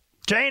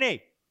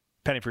 Janie,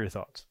 penny for your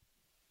thoughts.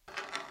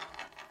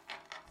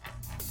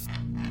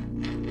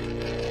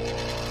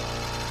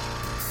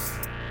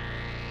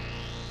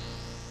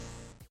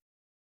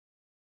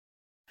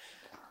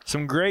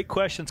 Some great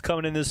questions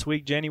coming in this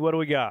week. Janie, what do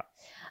we got?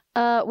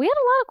 We had a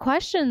lot of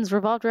questions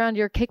revolved around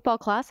your kickball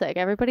classic.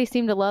 Everybody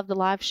seemed to love the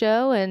live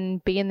show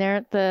and being there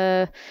at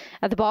the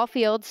ball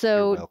field.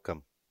 So you're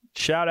welcome.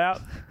 Shout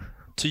out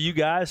to you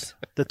guys,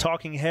 the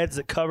talking heads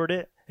that covered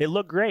it. It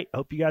looked great. I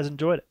hope you guys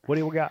enjoyed it. What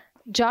do we got?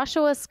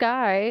 Joshua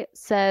Sky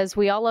says,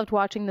 we all loved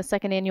watching the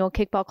second annual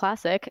Kickball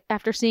Classic.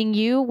 After seeing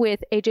you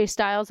with AJ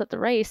Styles at the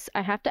race,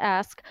 I have to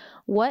ask,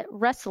 what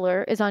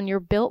wrestler is on your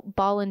Built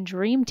Ballin'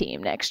 Dream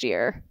Team next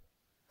year?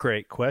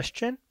 Great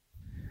question.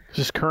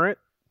 Just current?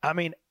 I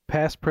mean,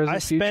 past,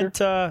 present,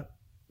 future?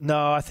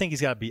 No, I think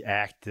he's got to be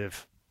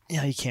active.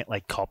 Yeah, you can't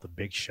like call it the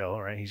Big Show,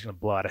 right? He's going to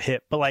blow out a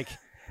hit. But like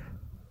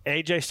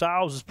AJ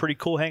Styles was pretty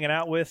cool hanging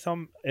out with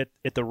him at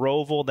the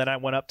Roval. Then I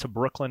went up to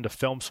Brooklyn to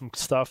film some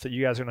stuff that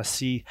you guys are going to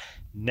see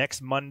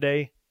next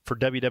Monday for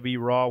WWE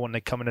Raw when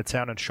they come into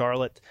town in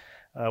Charlotte.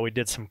 We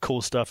did some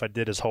cool stuff. I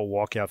did his whole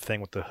walkout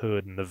thing with the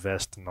hood and the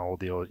vest and the whole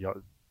deal.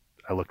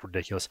 I looked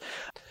ridiculous.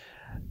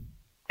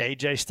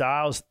 AJ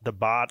Styles,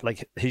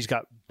 he's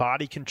got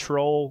body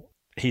control.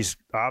 He's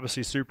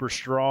obviously super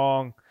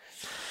strong.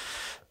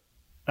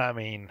 I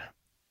mean,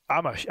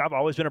 I've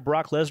always been a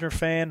Brock Lesnar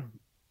fan.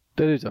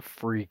 That is a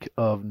freak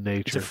of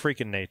nature. It's a freak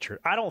of nature.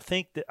 I don't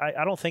think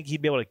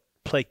he'd be able to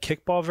play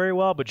kickball very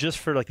well, but just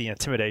for like the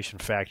intimidation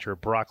factor,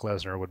 Brock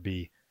Lesnar would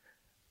be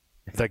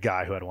the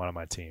guy who I'd want on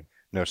my team.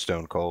 No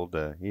Stone Cold.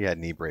 He had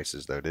knee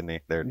braces though, didn't he?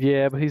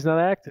 Yeah, but he's not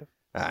active.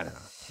 I know.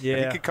 Yeah,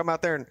 but he could come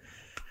out there and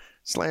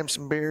slam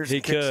some beers. He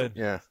could.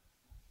 Yeah.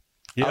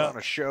 On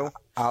a show.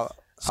 I'll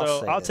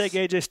take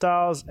AJ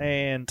Styles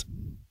and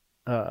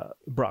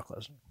Brock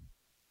Lesnar.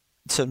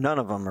 So none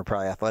of them are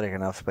probably athletic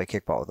enough to play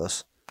kickball with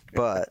us.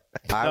 But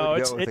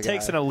it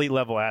takes an elite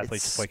level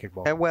athlete to play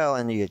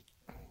kickball.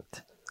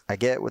 I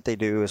get what they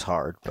do is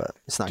hard, but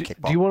it's not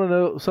kickball. Do you want to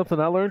know something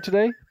I learned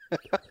today?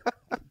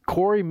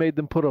 Corey made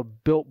them put a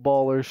Built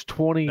Ballers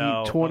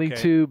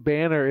 2022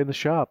 banner in the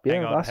shop.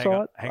 Yeah, I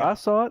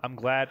saw it. I'm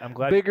glad.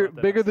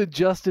 Bigger than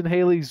Justin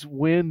Haley's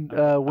win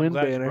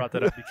banner. You brought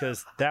that up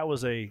because that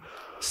was a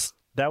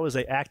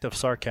act of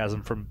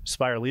sarcasm from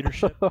Spire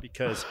leadership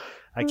because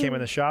I came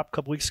in the shop a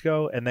couple weeks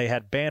ago and they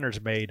had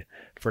banners made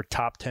for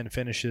top 10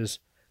 finishes,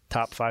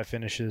 top 5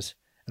 finishes,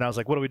 and I was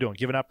like, "What are we doing?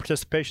 Giving out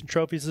participation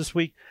trophies this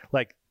week?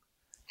 Like,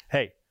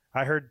 hey,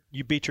 I heard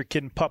you beat your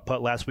kid in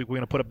putt-putt last week. We're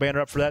going to put a banner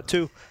up for that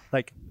too."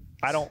 Like,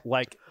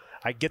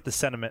 I get the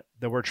sentiment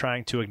that we're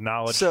trying to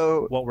acknowledge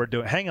what we're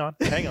doing. Hang on.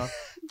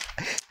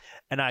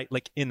 And I,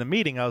 in the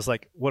meeting, I was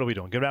like, what are we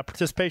doing? Giving out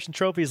participation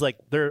trophies? Like,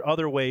 there are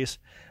other ways.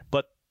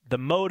 But the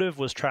motive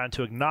was trying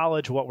to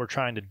acknowledge what we're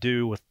trying to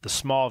do with the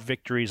small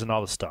victories and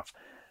all the stuff.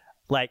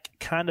 Like,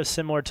 kind of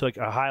similar to, like,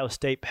 Ohio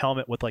State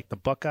helmet with, like, the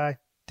Buckeye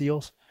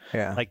deals.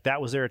 Yeah. Like,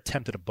 that was their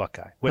attempt at a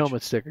Buckeye. Which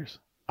helmet stickers.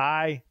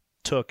 I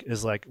took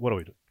as, like, what do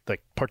we do?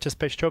 Like,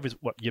 participation trophies,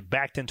 what, you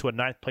backed into a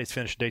 9th place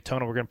finish at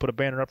Daytona, we're going to put a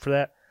banner up for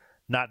that?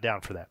 Not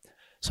down for that.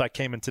 So I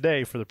came in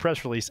today for the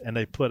press release, and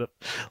they put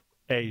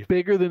a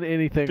bigger than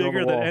anything on the wall.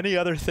 Bigger than any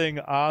other thing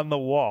on the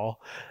wall.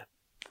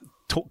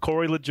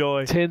 Corey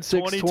LaJoy,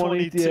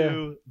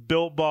 2022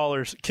 Built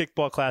Ballers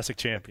Kickball Classic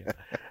champion.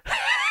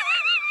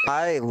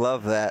 I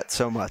love that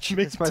so much.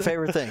 It's my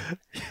favorite thing.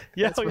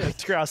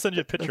 It's great. I'll send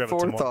you a picture of it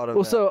tomorrow.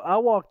 Well, so I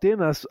walked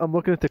in. I'm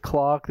looking at the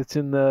clock that's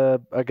in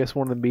one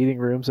of the meeting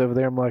rooms over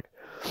there. I'm like,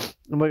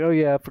 oh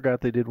yeah, I forgot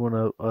they did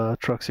win a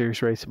Truck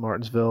Series race in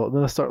Martinsville. And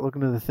then I start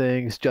looking at the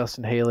things.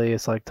 Justin Haley,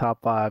 it's like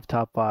top 5,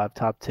 top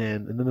 10.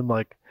 And then I'm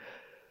like,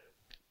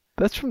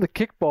 that's from the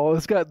kickball.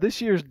 It's got this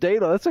year's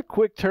data. That's a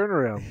quick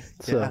turnaround.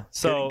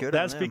 So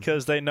that's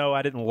because they know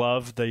I didn't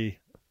love the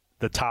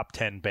top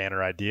 10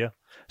 banner idea.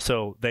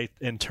 So they,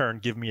 in turn,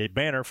 give me a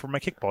banner for my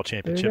kickball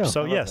championship.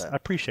 So, yes, I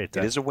appreciate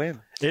that. It is a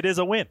win. It is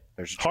a win.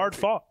 Hard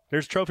fought.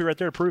 There's a trophy right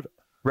there to prove it.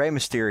 Rey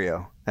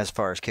Mysterio, as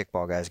far as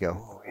kickball guys go.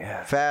 Oh,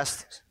 yeah.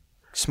 Fast,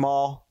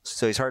 small,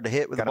 so he's hard to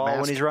hit with the ball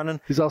when he's running.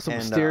 He's also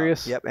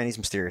mysterious. And he's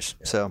mysterious.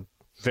 So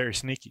very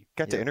sneaky.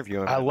 Got to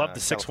interview him. I love the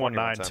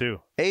 619 too.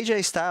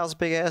 AJ Styles,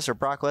 big ass, or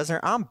Brock Lesnar,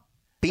 I'm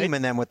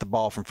beaming them with the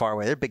ball from far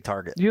away. They're big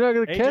target. You're not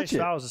going to catch it. AJ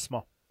Styles is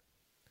small.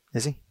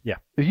 Is he? Yeah.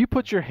 If you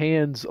put your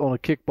hands on a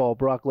kickball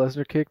Brock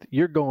Lesnar kicked,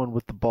 you're going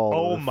with the ball.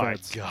 Oh, over the my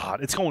fence.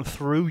 God. It's going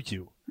through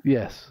you.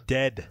 Yes.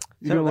 Dead.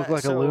 You're going to look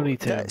like a Looney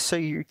Tune. So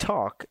you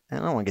talk, and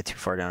I don't want to get too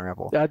far down the rabbit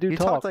hole. I do You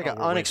talk. talk like an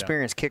we're way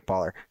unexperienced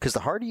kickballer, because the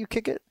harder you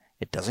kick it,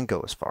 it doesn't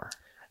go as far.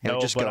 It'll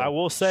No, just but go I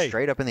will say,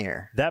 straight up in the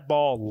air. that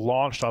ball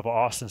launched off of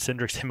Austin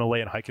Cindric's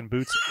Himalayan hiking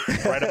boots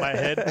right at my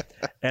head,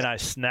 and I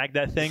snagged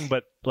that thing,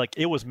 but like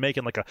it was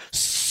making like a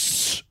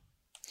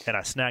and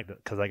I snagged it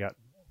because I got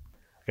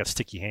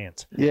sticky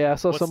hands. Yeah, I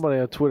saw somebody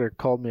on Twitter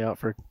called me out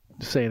for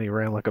saying he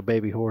ran like a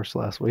baby horse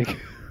last week.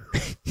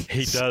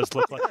 He does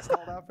look like,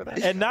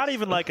 and not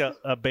even like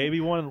a baby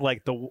one.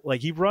 Like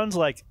he runs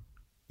like,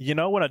 you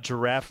know, when a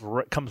giraffe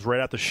comes right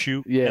out the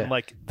chute, and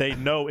like they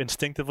know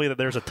instinctively that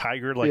there's a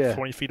tiger like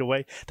 20 feet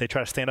away. They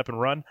try to stand up and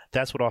run.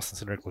 That's what Austin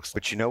Cindric looks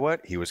like. But you know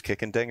what? He was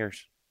kicking dingers.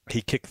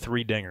 He kicked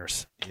 3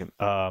 dingers.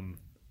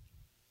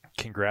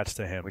 Congrats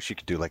to him. Wish you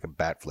could do like a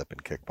bat flip in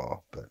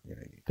kickball, but you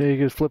know, Then you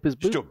could flip his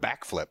just boot. do a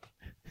backflip.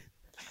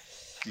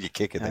 You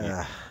kick it, then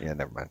yeah,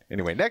 never mind.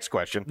 Anyway, next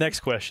question. Next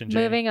question,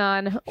 Jane. Moving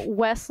on,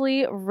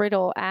 Wesley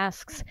Riddle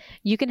asks,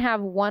 you can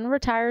have one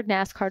retired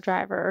NASCAR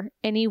driver,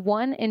 any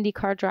one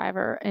IndyCar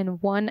driver,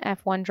 and one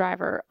F1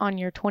 driver on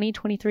your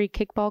 2023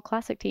 Kickball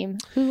Classic team.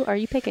 Who are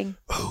you picking?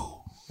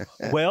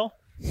 Well,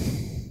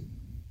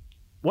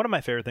 one of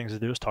my favorite things to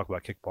do is talk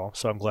about kickball,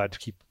 so I'm glad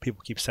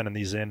people keep sending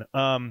these in.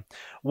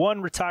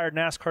 One retired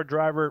NASCAR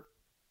driver,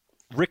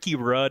 Ricky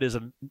Rudd is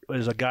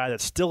a guy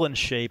that's still in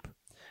shape.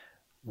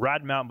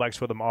 Ride mountain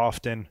bikes with him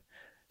often.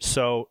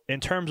 So in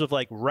terms of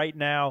like right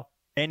now,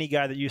 any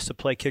guy that used to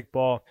play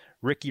kickball,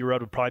 Ricky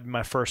Rudd would probably be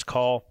my first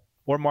call.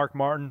 Or Mark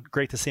Martin.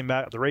 Great to see him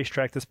out at the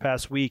racetrack this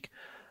past week.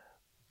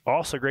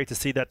 Also great to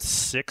see that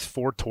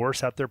 6'4"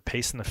 Taurus out there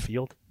pacing the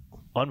field.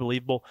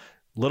 Unbelievable.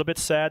 A little bit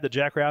sad that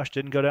Jack Roush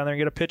didn't go down there and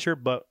get a picture,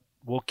 but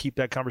we'll keep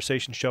that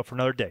conversation shelved for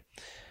another day.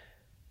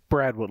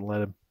 Brad wouldn't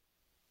let him.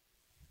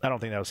 I don't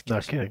think that was the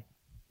Not case. kidding.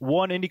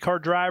 One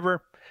IndyCar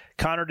driver,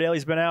 Connor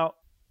Daly's been out.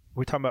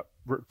 We're talking about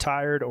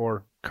retired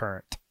or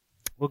current?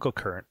 We'll go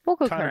current. We'll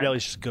go Connor current.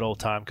 Daly's just a good old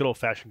time, good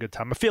old-fashioned good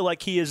time. I feel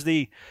like he is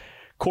the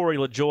Corey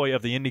LaJoie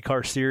of the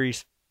IndyCar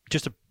series,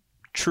 just a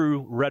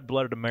true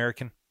red-blooded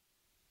American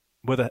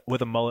with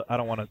a mullet. I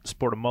don't want to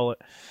sport a mullet.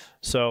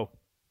 So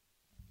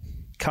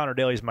Connor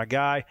Daly's my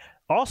guy.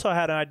 Also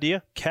had an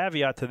idea,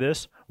 caveat to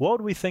this. What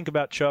would we think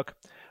about, Chuck?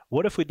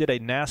 What if we did a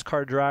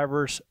NASCAR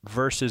drivers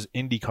versus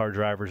IndyCar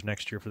drivers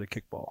next year for the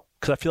kickball?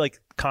 Because I feel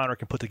like Connor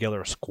can put together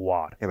a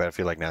squad. Yeah, but I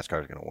feel like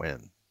NASCAR is going to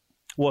win.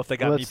 Well, if they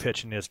got Well, me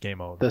pitching, it's game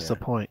over. That's the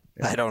point.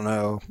 I don't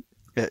know.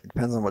 It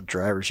depends on what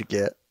drivers you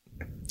get.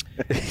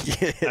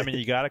 I mean,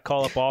 you got to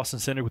call up Austin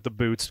Cindric with the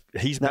boots.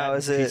 He's Now, not.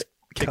 is he's it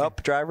kicking.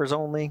 Cup drivers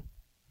only?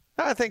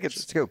 I think it's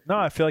Let's go. No,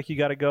 I feel like you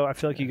got to go. I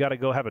feel like you got to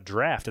go have a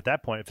draft at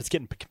that point if it's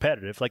getting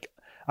competitive. Like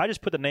I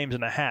just put the names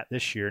in a hat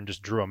this year and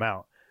just drew them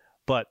out.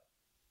 But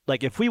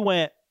like if we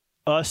went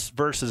us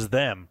versus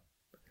them,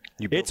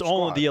 it's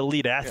only the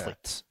elite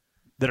athletes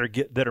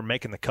that are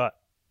making the cut,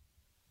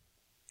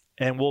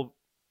 and we'll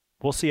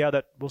see how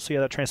that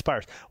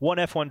transpires. One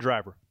F1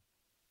 driver.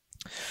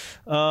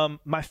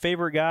 My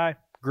favorite guy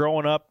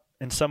growing up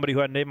and somebody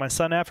who I named my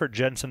son after,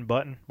 Jenson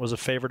Button, was a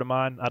favorite of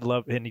mine. I'd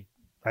love, and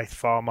I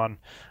follow him on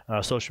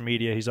social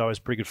media. He's always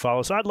a pretty good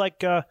follow. So I'd like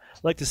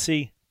to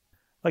see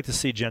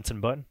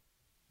Jenson Button.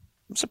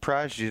 I'm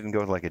surprised you didn't go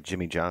with like a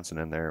Jimmy Johnson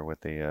in there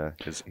with the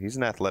because he's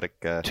an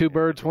athletic. 2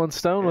 birds, 1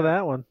 stone with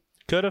that one.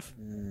 Could have.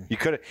 You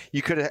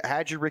could have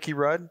had your Ricky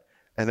Rudd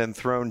and then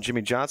thrown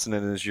Jimmy Johnson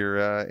in as your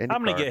IndyCar.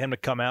 I'm going to get him to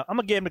come out. I'm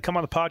going to get him to come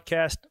on the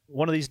podcast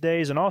one of these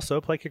days and also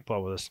play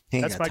kickball with us.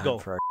 That's my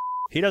goal.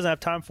 He doesn't have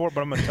time for it,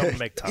 but I'm going to tell him to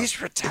make time.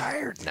 He's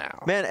retired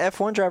now. Man,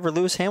 F1 driver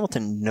Lewis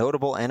Hamilton,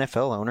 notable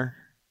NFL owner.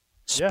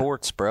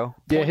 Sports, bro.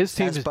 Yeah, his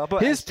team's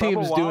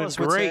doing Wallace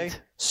would say,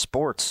 great.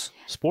 Sports.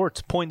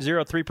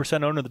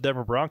 0.03% owner of the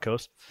Denver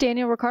Broncos.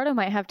 Daniel Ricciardo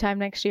might have time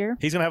next year.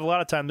 He's going to have a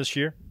lot of time this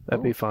year.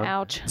 That'd be fun.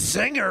 Ouch.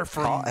 Singer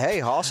from Hey,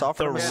 Haas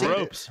offered him a seat.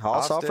 ropes.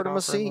 Haas offered him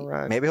a seat.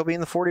 Maybe he'll be in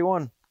the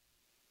 41.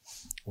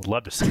 Would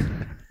love to see.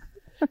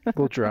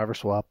 Little driver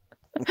swap.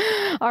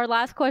 Our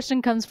last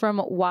question comes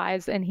from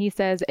Wise, and he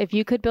says, if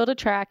you could build a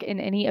track in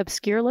any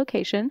obscure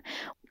location,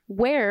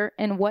 where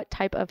and what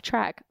type of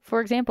track?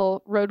 For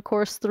example, road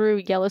course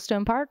through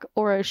Yellowstone Park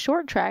or a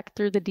short track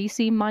through the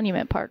DC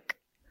Monument Park?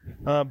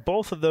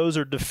 Both of those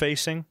are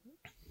defacing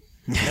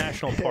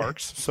national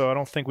parks, so I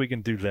don't think we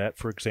can do that,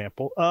 for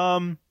example.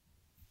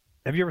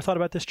 Have you ever thought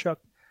about this, Chuck?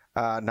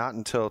 Not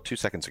until 2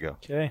 seconds ago.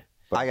 Okay.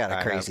 But I got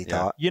a crazy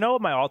thought. You know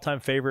what my all-time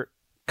favorite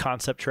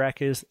concept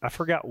track is? I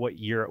forgot what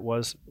year it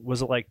was.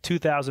 Was it like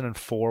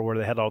 2004 where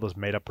they had all those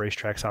made-up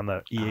racetracks on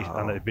the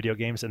on the video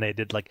games, and they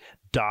did like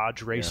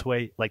Dodge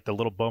Raceway, like the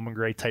little Bowman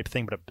Gray type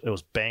thing, but it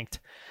was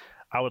banked.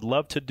 I would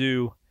love to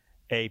do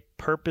a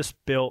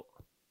purpose-built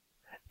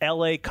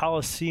LA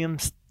Coliseum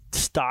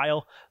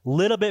style,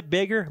 little bit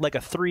bigger, like a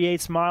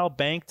 3/8 mile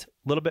banked,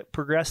 little bit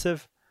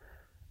progressive,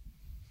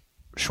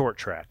 short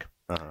track.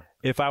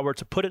 If I were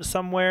to put it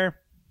somewhere,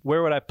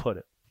 where would I put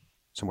it?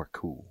 Somewhere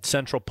cool.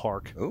 Central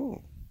Park.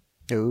 Ooh.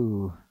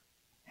 Ooh.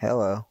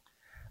 Hello.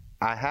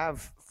 I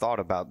have thought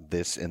about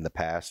this in the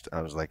past.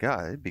 I was like,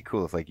 it'd be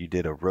cool if like you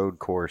did a road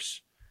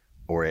course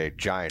or a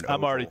giant oval.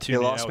 I'm already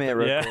You lost me at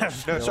road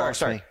course. No, You sorry.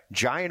 lost me.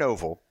 Giant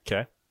oval.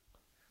 Okay.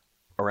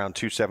 Around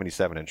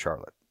 277 in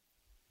Charlotte.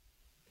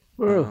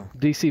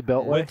 DC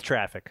Beltway. With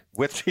traffic.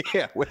 With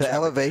The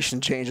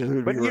elevation changes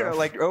would But be you rough. know,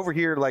 like over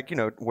here, like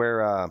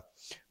where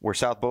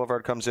South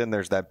Boulevard comes in,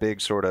 there's that big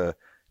sort of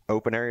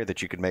open area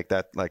that you could make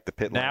that like the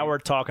pit lane. Now we're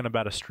talking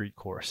about a street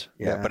course.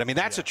 Yeah, but I mean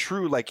that's a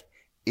true like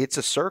it's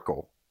a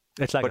circle.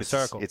 It's like But a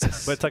circle, but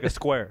it's like a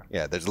square.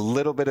 Yeah, there's a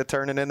little bit of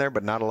turning in there,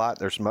 but not a lot.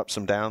 There's some ups,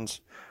 some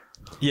downs.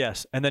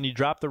 Yes, and then you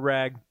drop the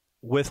rag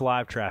with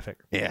live traffic.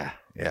 Yeah.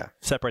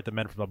 Separate the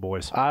men from the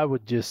boys. I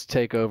would just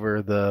take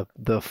over the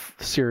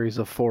series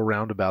of 4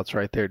 roundabouts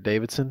right there at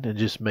Davidson and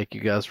just make you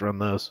guys run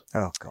those.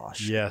 Oh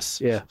gosh. Yes.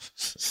 Yeah.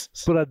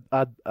 But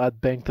I'd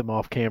bank them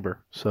off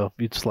camber, so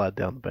you'd slide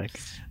down the bank.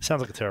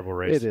 Sounds like a terrible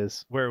race. It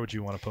is. Where would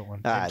you want to put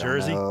one? I In don't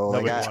Jersey? know.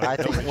 Like, Nobody wanted- I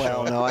think. nobody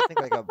Well, showed. no. I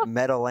think like a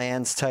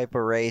Meadowlands type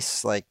of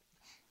race. Like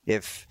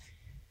if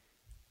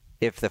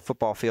the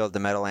football field at the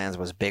Meadowlands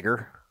was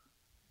bigger,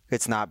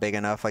 it's not big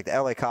enough. Like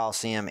the LA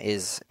Coliseum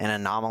is an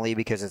anomaly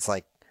because it's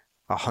like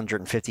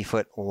 150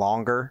 foot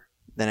longer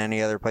than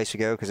any other place we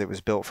go because it was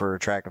built for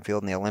track and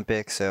field in the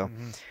Olympics. So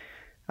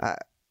I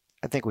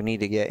think we need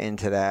to get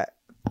into that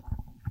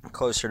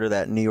closer to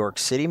that New York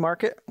City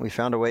market. We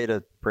found a way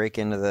to break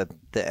into the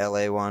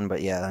LA one,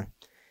 but yeah.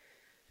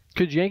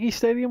 Could Yankee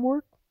Stadium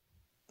work?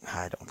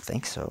 I don't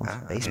think so.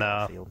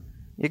 Baseball field.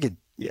 You could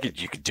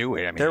You could do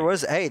it. I mean, there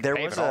was pave a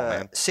it all,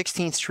 man.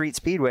 16th Street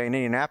Speedway in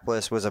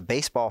Indianapolis was a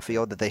baseball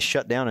field that they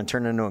shut down and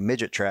turned into a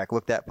midget track.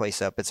 Look that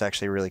place up. It's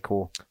actually really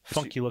cool.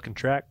 Funky looking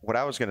track. What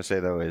I was going to say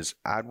though is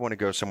I'd want to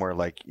go somewhere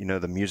like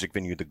the music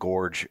venue, the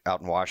Gorge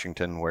out in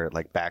Washington, where it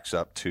like backs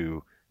up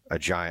to a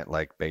giant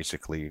like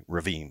basically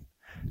ravine.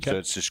 Okay. So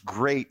it's this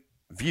great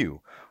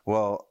view.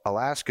 Well,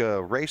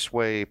 Alaska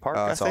Raceway Park,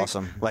 Oh, I that's think,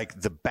 awesome.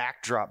 like the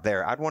backdrop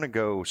there, I'd want to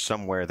go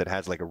somewhere that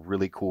has like a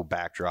really cool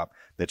backdrop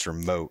that's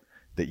remote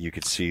that you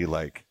could see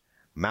like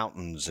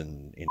mountains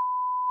and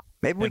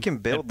Maybe we can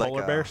build like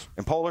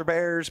polar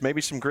bears,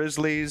 maybe some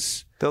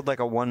grizzlies. Build like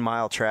a 1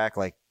 mile track,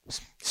 like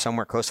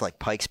somewhere close to like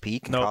Pikes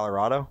Peak in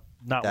Colorado.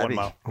 Not That'd 1 be-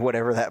 mile.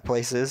 Whatever that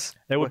place is.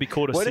 That would be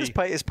cool to What see.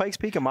 is Pikes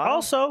Peak a mile?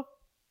 Also,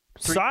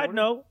 side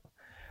note,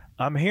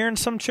 I'm hearing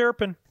some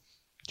chirping.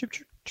 Chirp,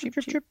 chirp, chirp,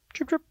 chirp, chirp,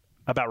 chirp, chirp,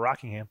 about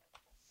Rockingham.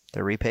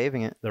 They're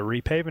repaving it. They're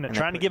repaving it, And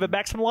trying to give it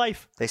back some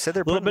life. They said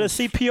they're a little bit of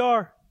putting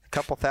CPR. a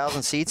couple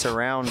thousand seats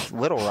around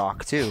Little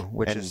Rock too,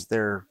 which And is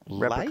their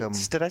replica.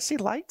 Lights? Did I see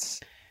lights?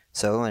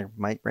 So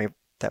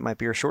that might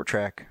be a short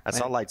track. I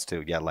saw lights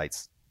too. Yeah,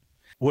 lights.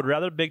 Would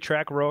rather big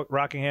track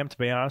Rockingham, to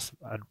be honest.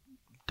 I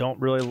don't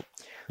really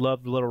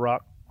love Little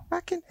Rock.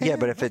 Yeah,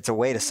 but if it's a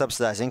way to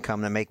subsidize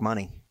income to make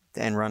money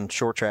and run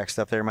short track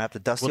stuff there, might have to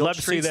dust Would the love old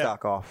to see street that.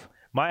 stock off.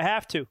 Might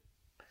have to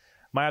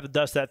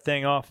dust that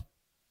thing off.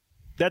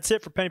 That's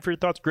it for Penny for Your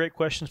Thoughts. Great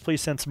questions.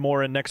 Please send some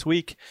more in next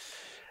week.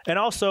 And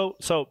also,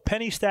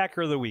 Penny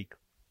Stacker of the Week.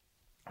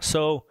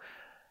 So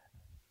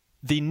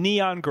the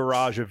Neon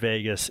Garage of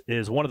Vegas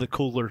is one of the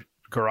cooler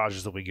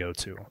garages that we go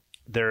to.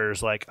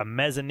 There's like a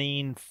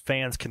mezzanine.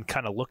 Fans can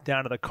kind of look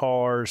down at the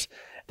cars.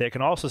 They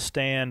can also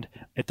stand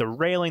at the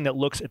railing that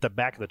looks at the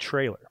back of the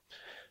trailer.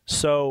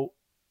 So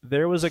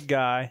there was a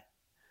guy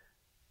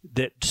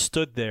that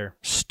stood there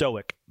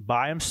stoic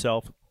by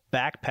himself,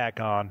 backpack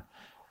on,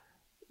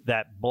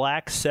 that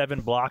black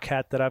 7 block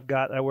hat that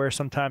I wear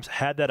sometimes,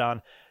 had that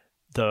on,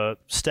 the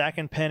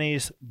stacking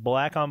pennies,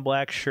 black on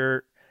black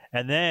shirt,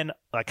 and then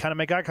I kind of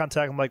make eye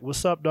contact. I'm like,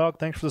 what's up, dog?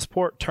 Thanks for the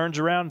support. Turns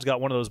around, he's got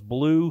one of those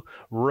blue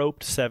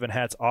roped 7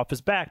 hats off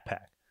his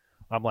backpack.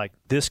 I'm like,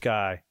 this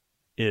guy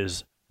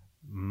is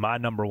my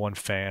number one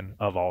fan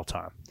of all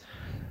time.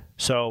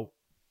 So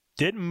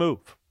didn't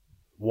move.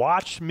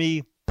 Watched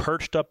me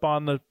perched up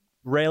on the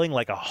railing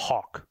like a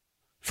hawk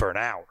for an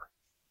hour.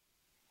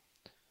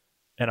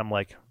 And I'm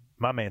like,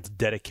 my man's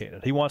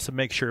dedicated. He wants to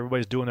make sure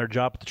everybody's doing their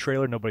job at the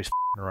trailer. Nobody's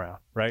f***ing around,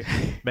 right?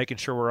 Making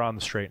sure we're on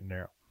the straight and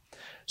narrow.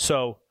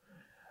 So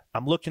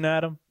I'm looking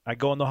at him. I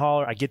go in the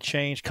holler. I get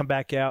changed, come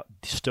back out.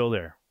 He's still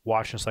there,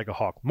 watching us like a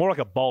hawk. More like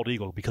a bald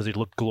eagle because he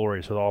looked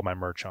glorious with all my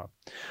merch on.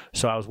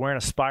 So I was wearing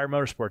a Spire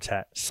Motorsports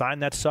hat.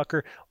 Signed that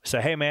sucker.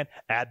 Say, hey, man,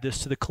 add this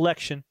to the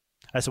collection.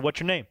 I said,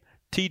 what's your name?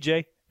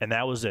 TJ. And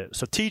that was it.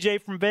 So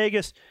TJ from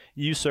Vegas,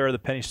 you, sir, are the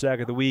Penny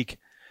Stacker of the Week.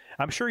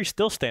 I'm sure he's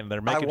still standing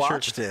there making sure.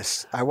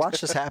 I watched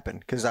this happen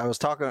because I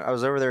was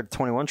over there at the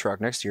 21 truck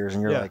next to yours,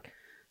 and you're like,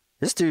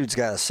 this dude's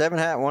got a 7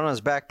 hat, one on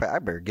his backpack. I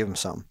better give him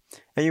some.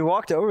 And you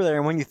walked over there,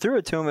 and when you threw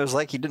it to him, it was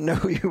like he didn't know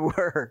who you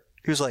were.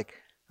 He was like,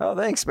 oh,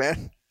 thanks,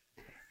 man.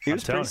 He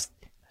was pretty.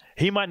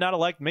 He might not have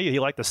liked me. He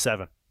liked the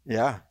 7.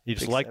 Yeah. He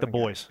just liked the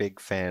boys. Big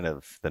fan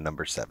of the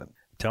number 7. I'm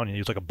telling you, he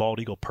was like a bald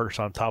eagle perched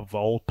on top of an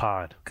old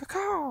pine.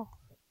 Cacao.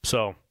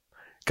 So,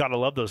 gotta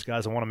love those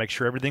guys. I want to make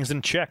sure everything's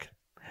in check.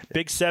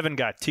 Big 7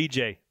 guy,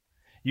 TJ.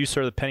 You,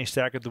 sir, the Penny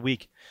Stacker of the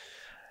Week.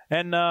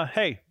 And,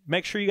 hey,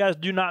 make sure you guys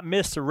do not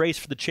miss the Race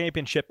for the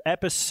Championship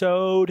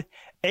episode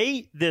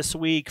 8 this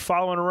week,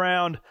 following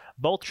around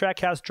both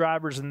Trackhouse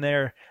drivers in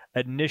there.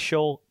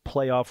 initial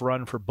playoff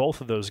run for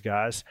both of those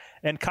guys,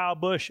 and Kyle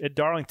Busch at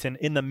Darlington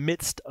in the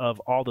midst of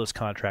all those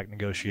contract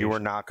negotiations. You are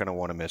not going to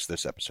want to miss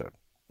this episode.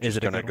 Is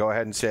it going to go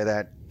ahead and say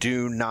that?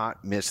 Do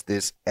not miss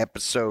this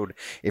episode.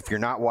 If you're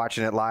not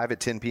watching it live at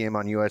 10 p.m.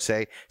 on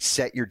USA,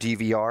 set your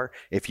DVR.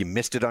 If you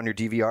missed it on your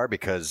DVR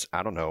because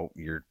I don't know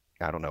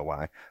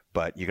why,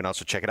 but you can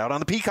also check it out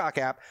on the Peacock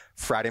app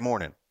Friday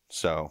morning.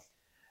 So,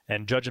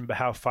 and judging by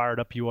how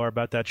fired up you are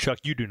about that, Chuck,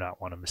 you do not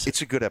want to miss it.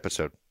 It's a good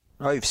episode.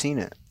 Oh, you've seen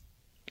it.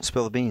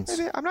 Spill the beans.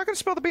 I'm not going to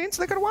spill the beans.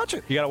 They got to watch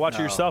it. You got to watch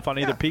it yourself on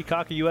either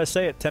Peacock or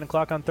USA at 10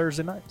 o'clock on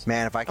Thursday nights.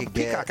 Man, if I could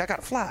get Peacock, I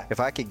got to fly. If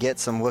I could get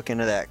some look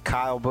into that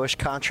Kyle Busch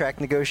contract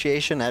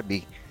negotiation, that'd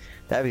be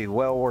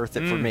well worth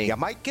it for me. I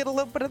might get a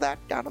little bit of that.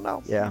 I don't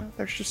know. Yeah. You know,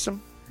 there's just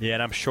some. Yeah,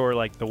 and I'm sure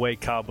like the way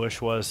Kyle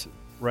Busch was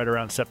right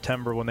around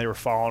September when they were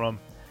following him,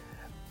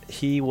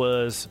 he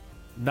was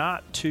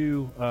not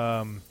too.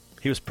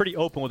 He was pretty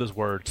open with his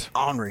words.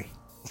 Ornery.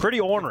 Pretty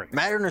ornery.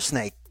 Madder than a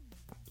snake.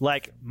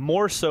 Like,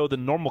 more so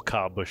than normal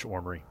Kyle Busch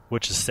ornery,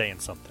 which is saying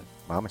something.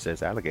 Mama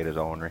says alligators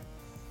are ornery.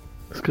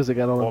 It's because they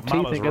got all them teeth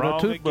Mama's and got no wrong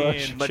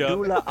toothbrush. again,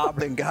 Medulla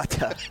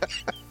oblongata.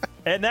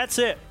 And that's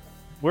it.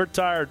 We're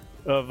tired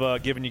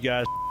of giving you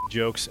guys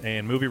jokes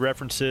and movie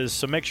references,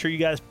 so make sure you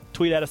guys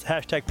tweet at us,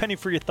 #Penny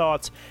for your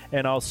thoughts,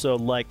 and also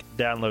like,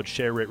 download,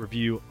 share, rate,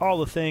 review, all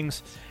the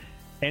things.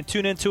 And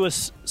tune in to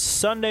us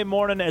Sunday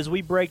morning as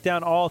we break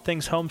down all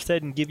things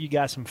Homestead and give you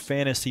guys some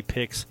fantasy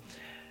picks.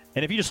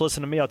 And if you just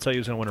listen to me, I'll tell you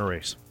who's going to win a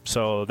race.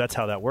 So that's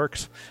how that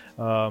works.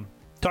 Talk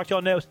to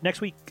y'all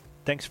next week.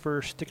 Thanks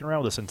for sticking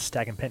around with us and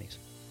stacking pennies.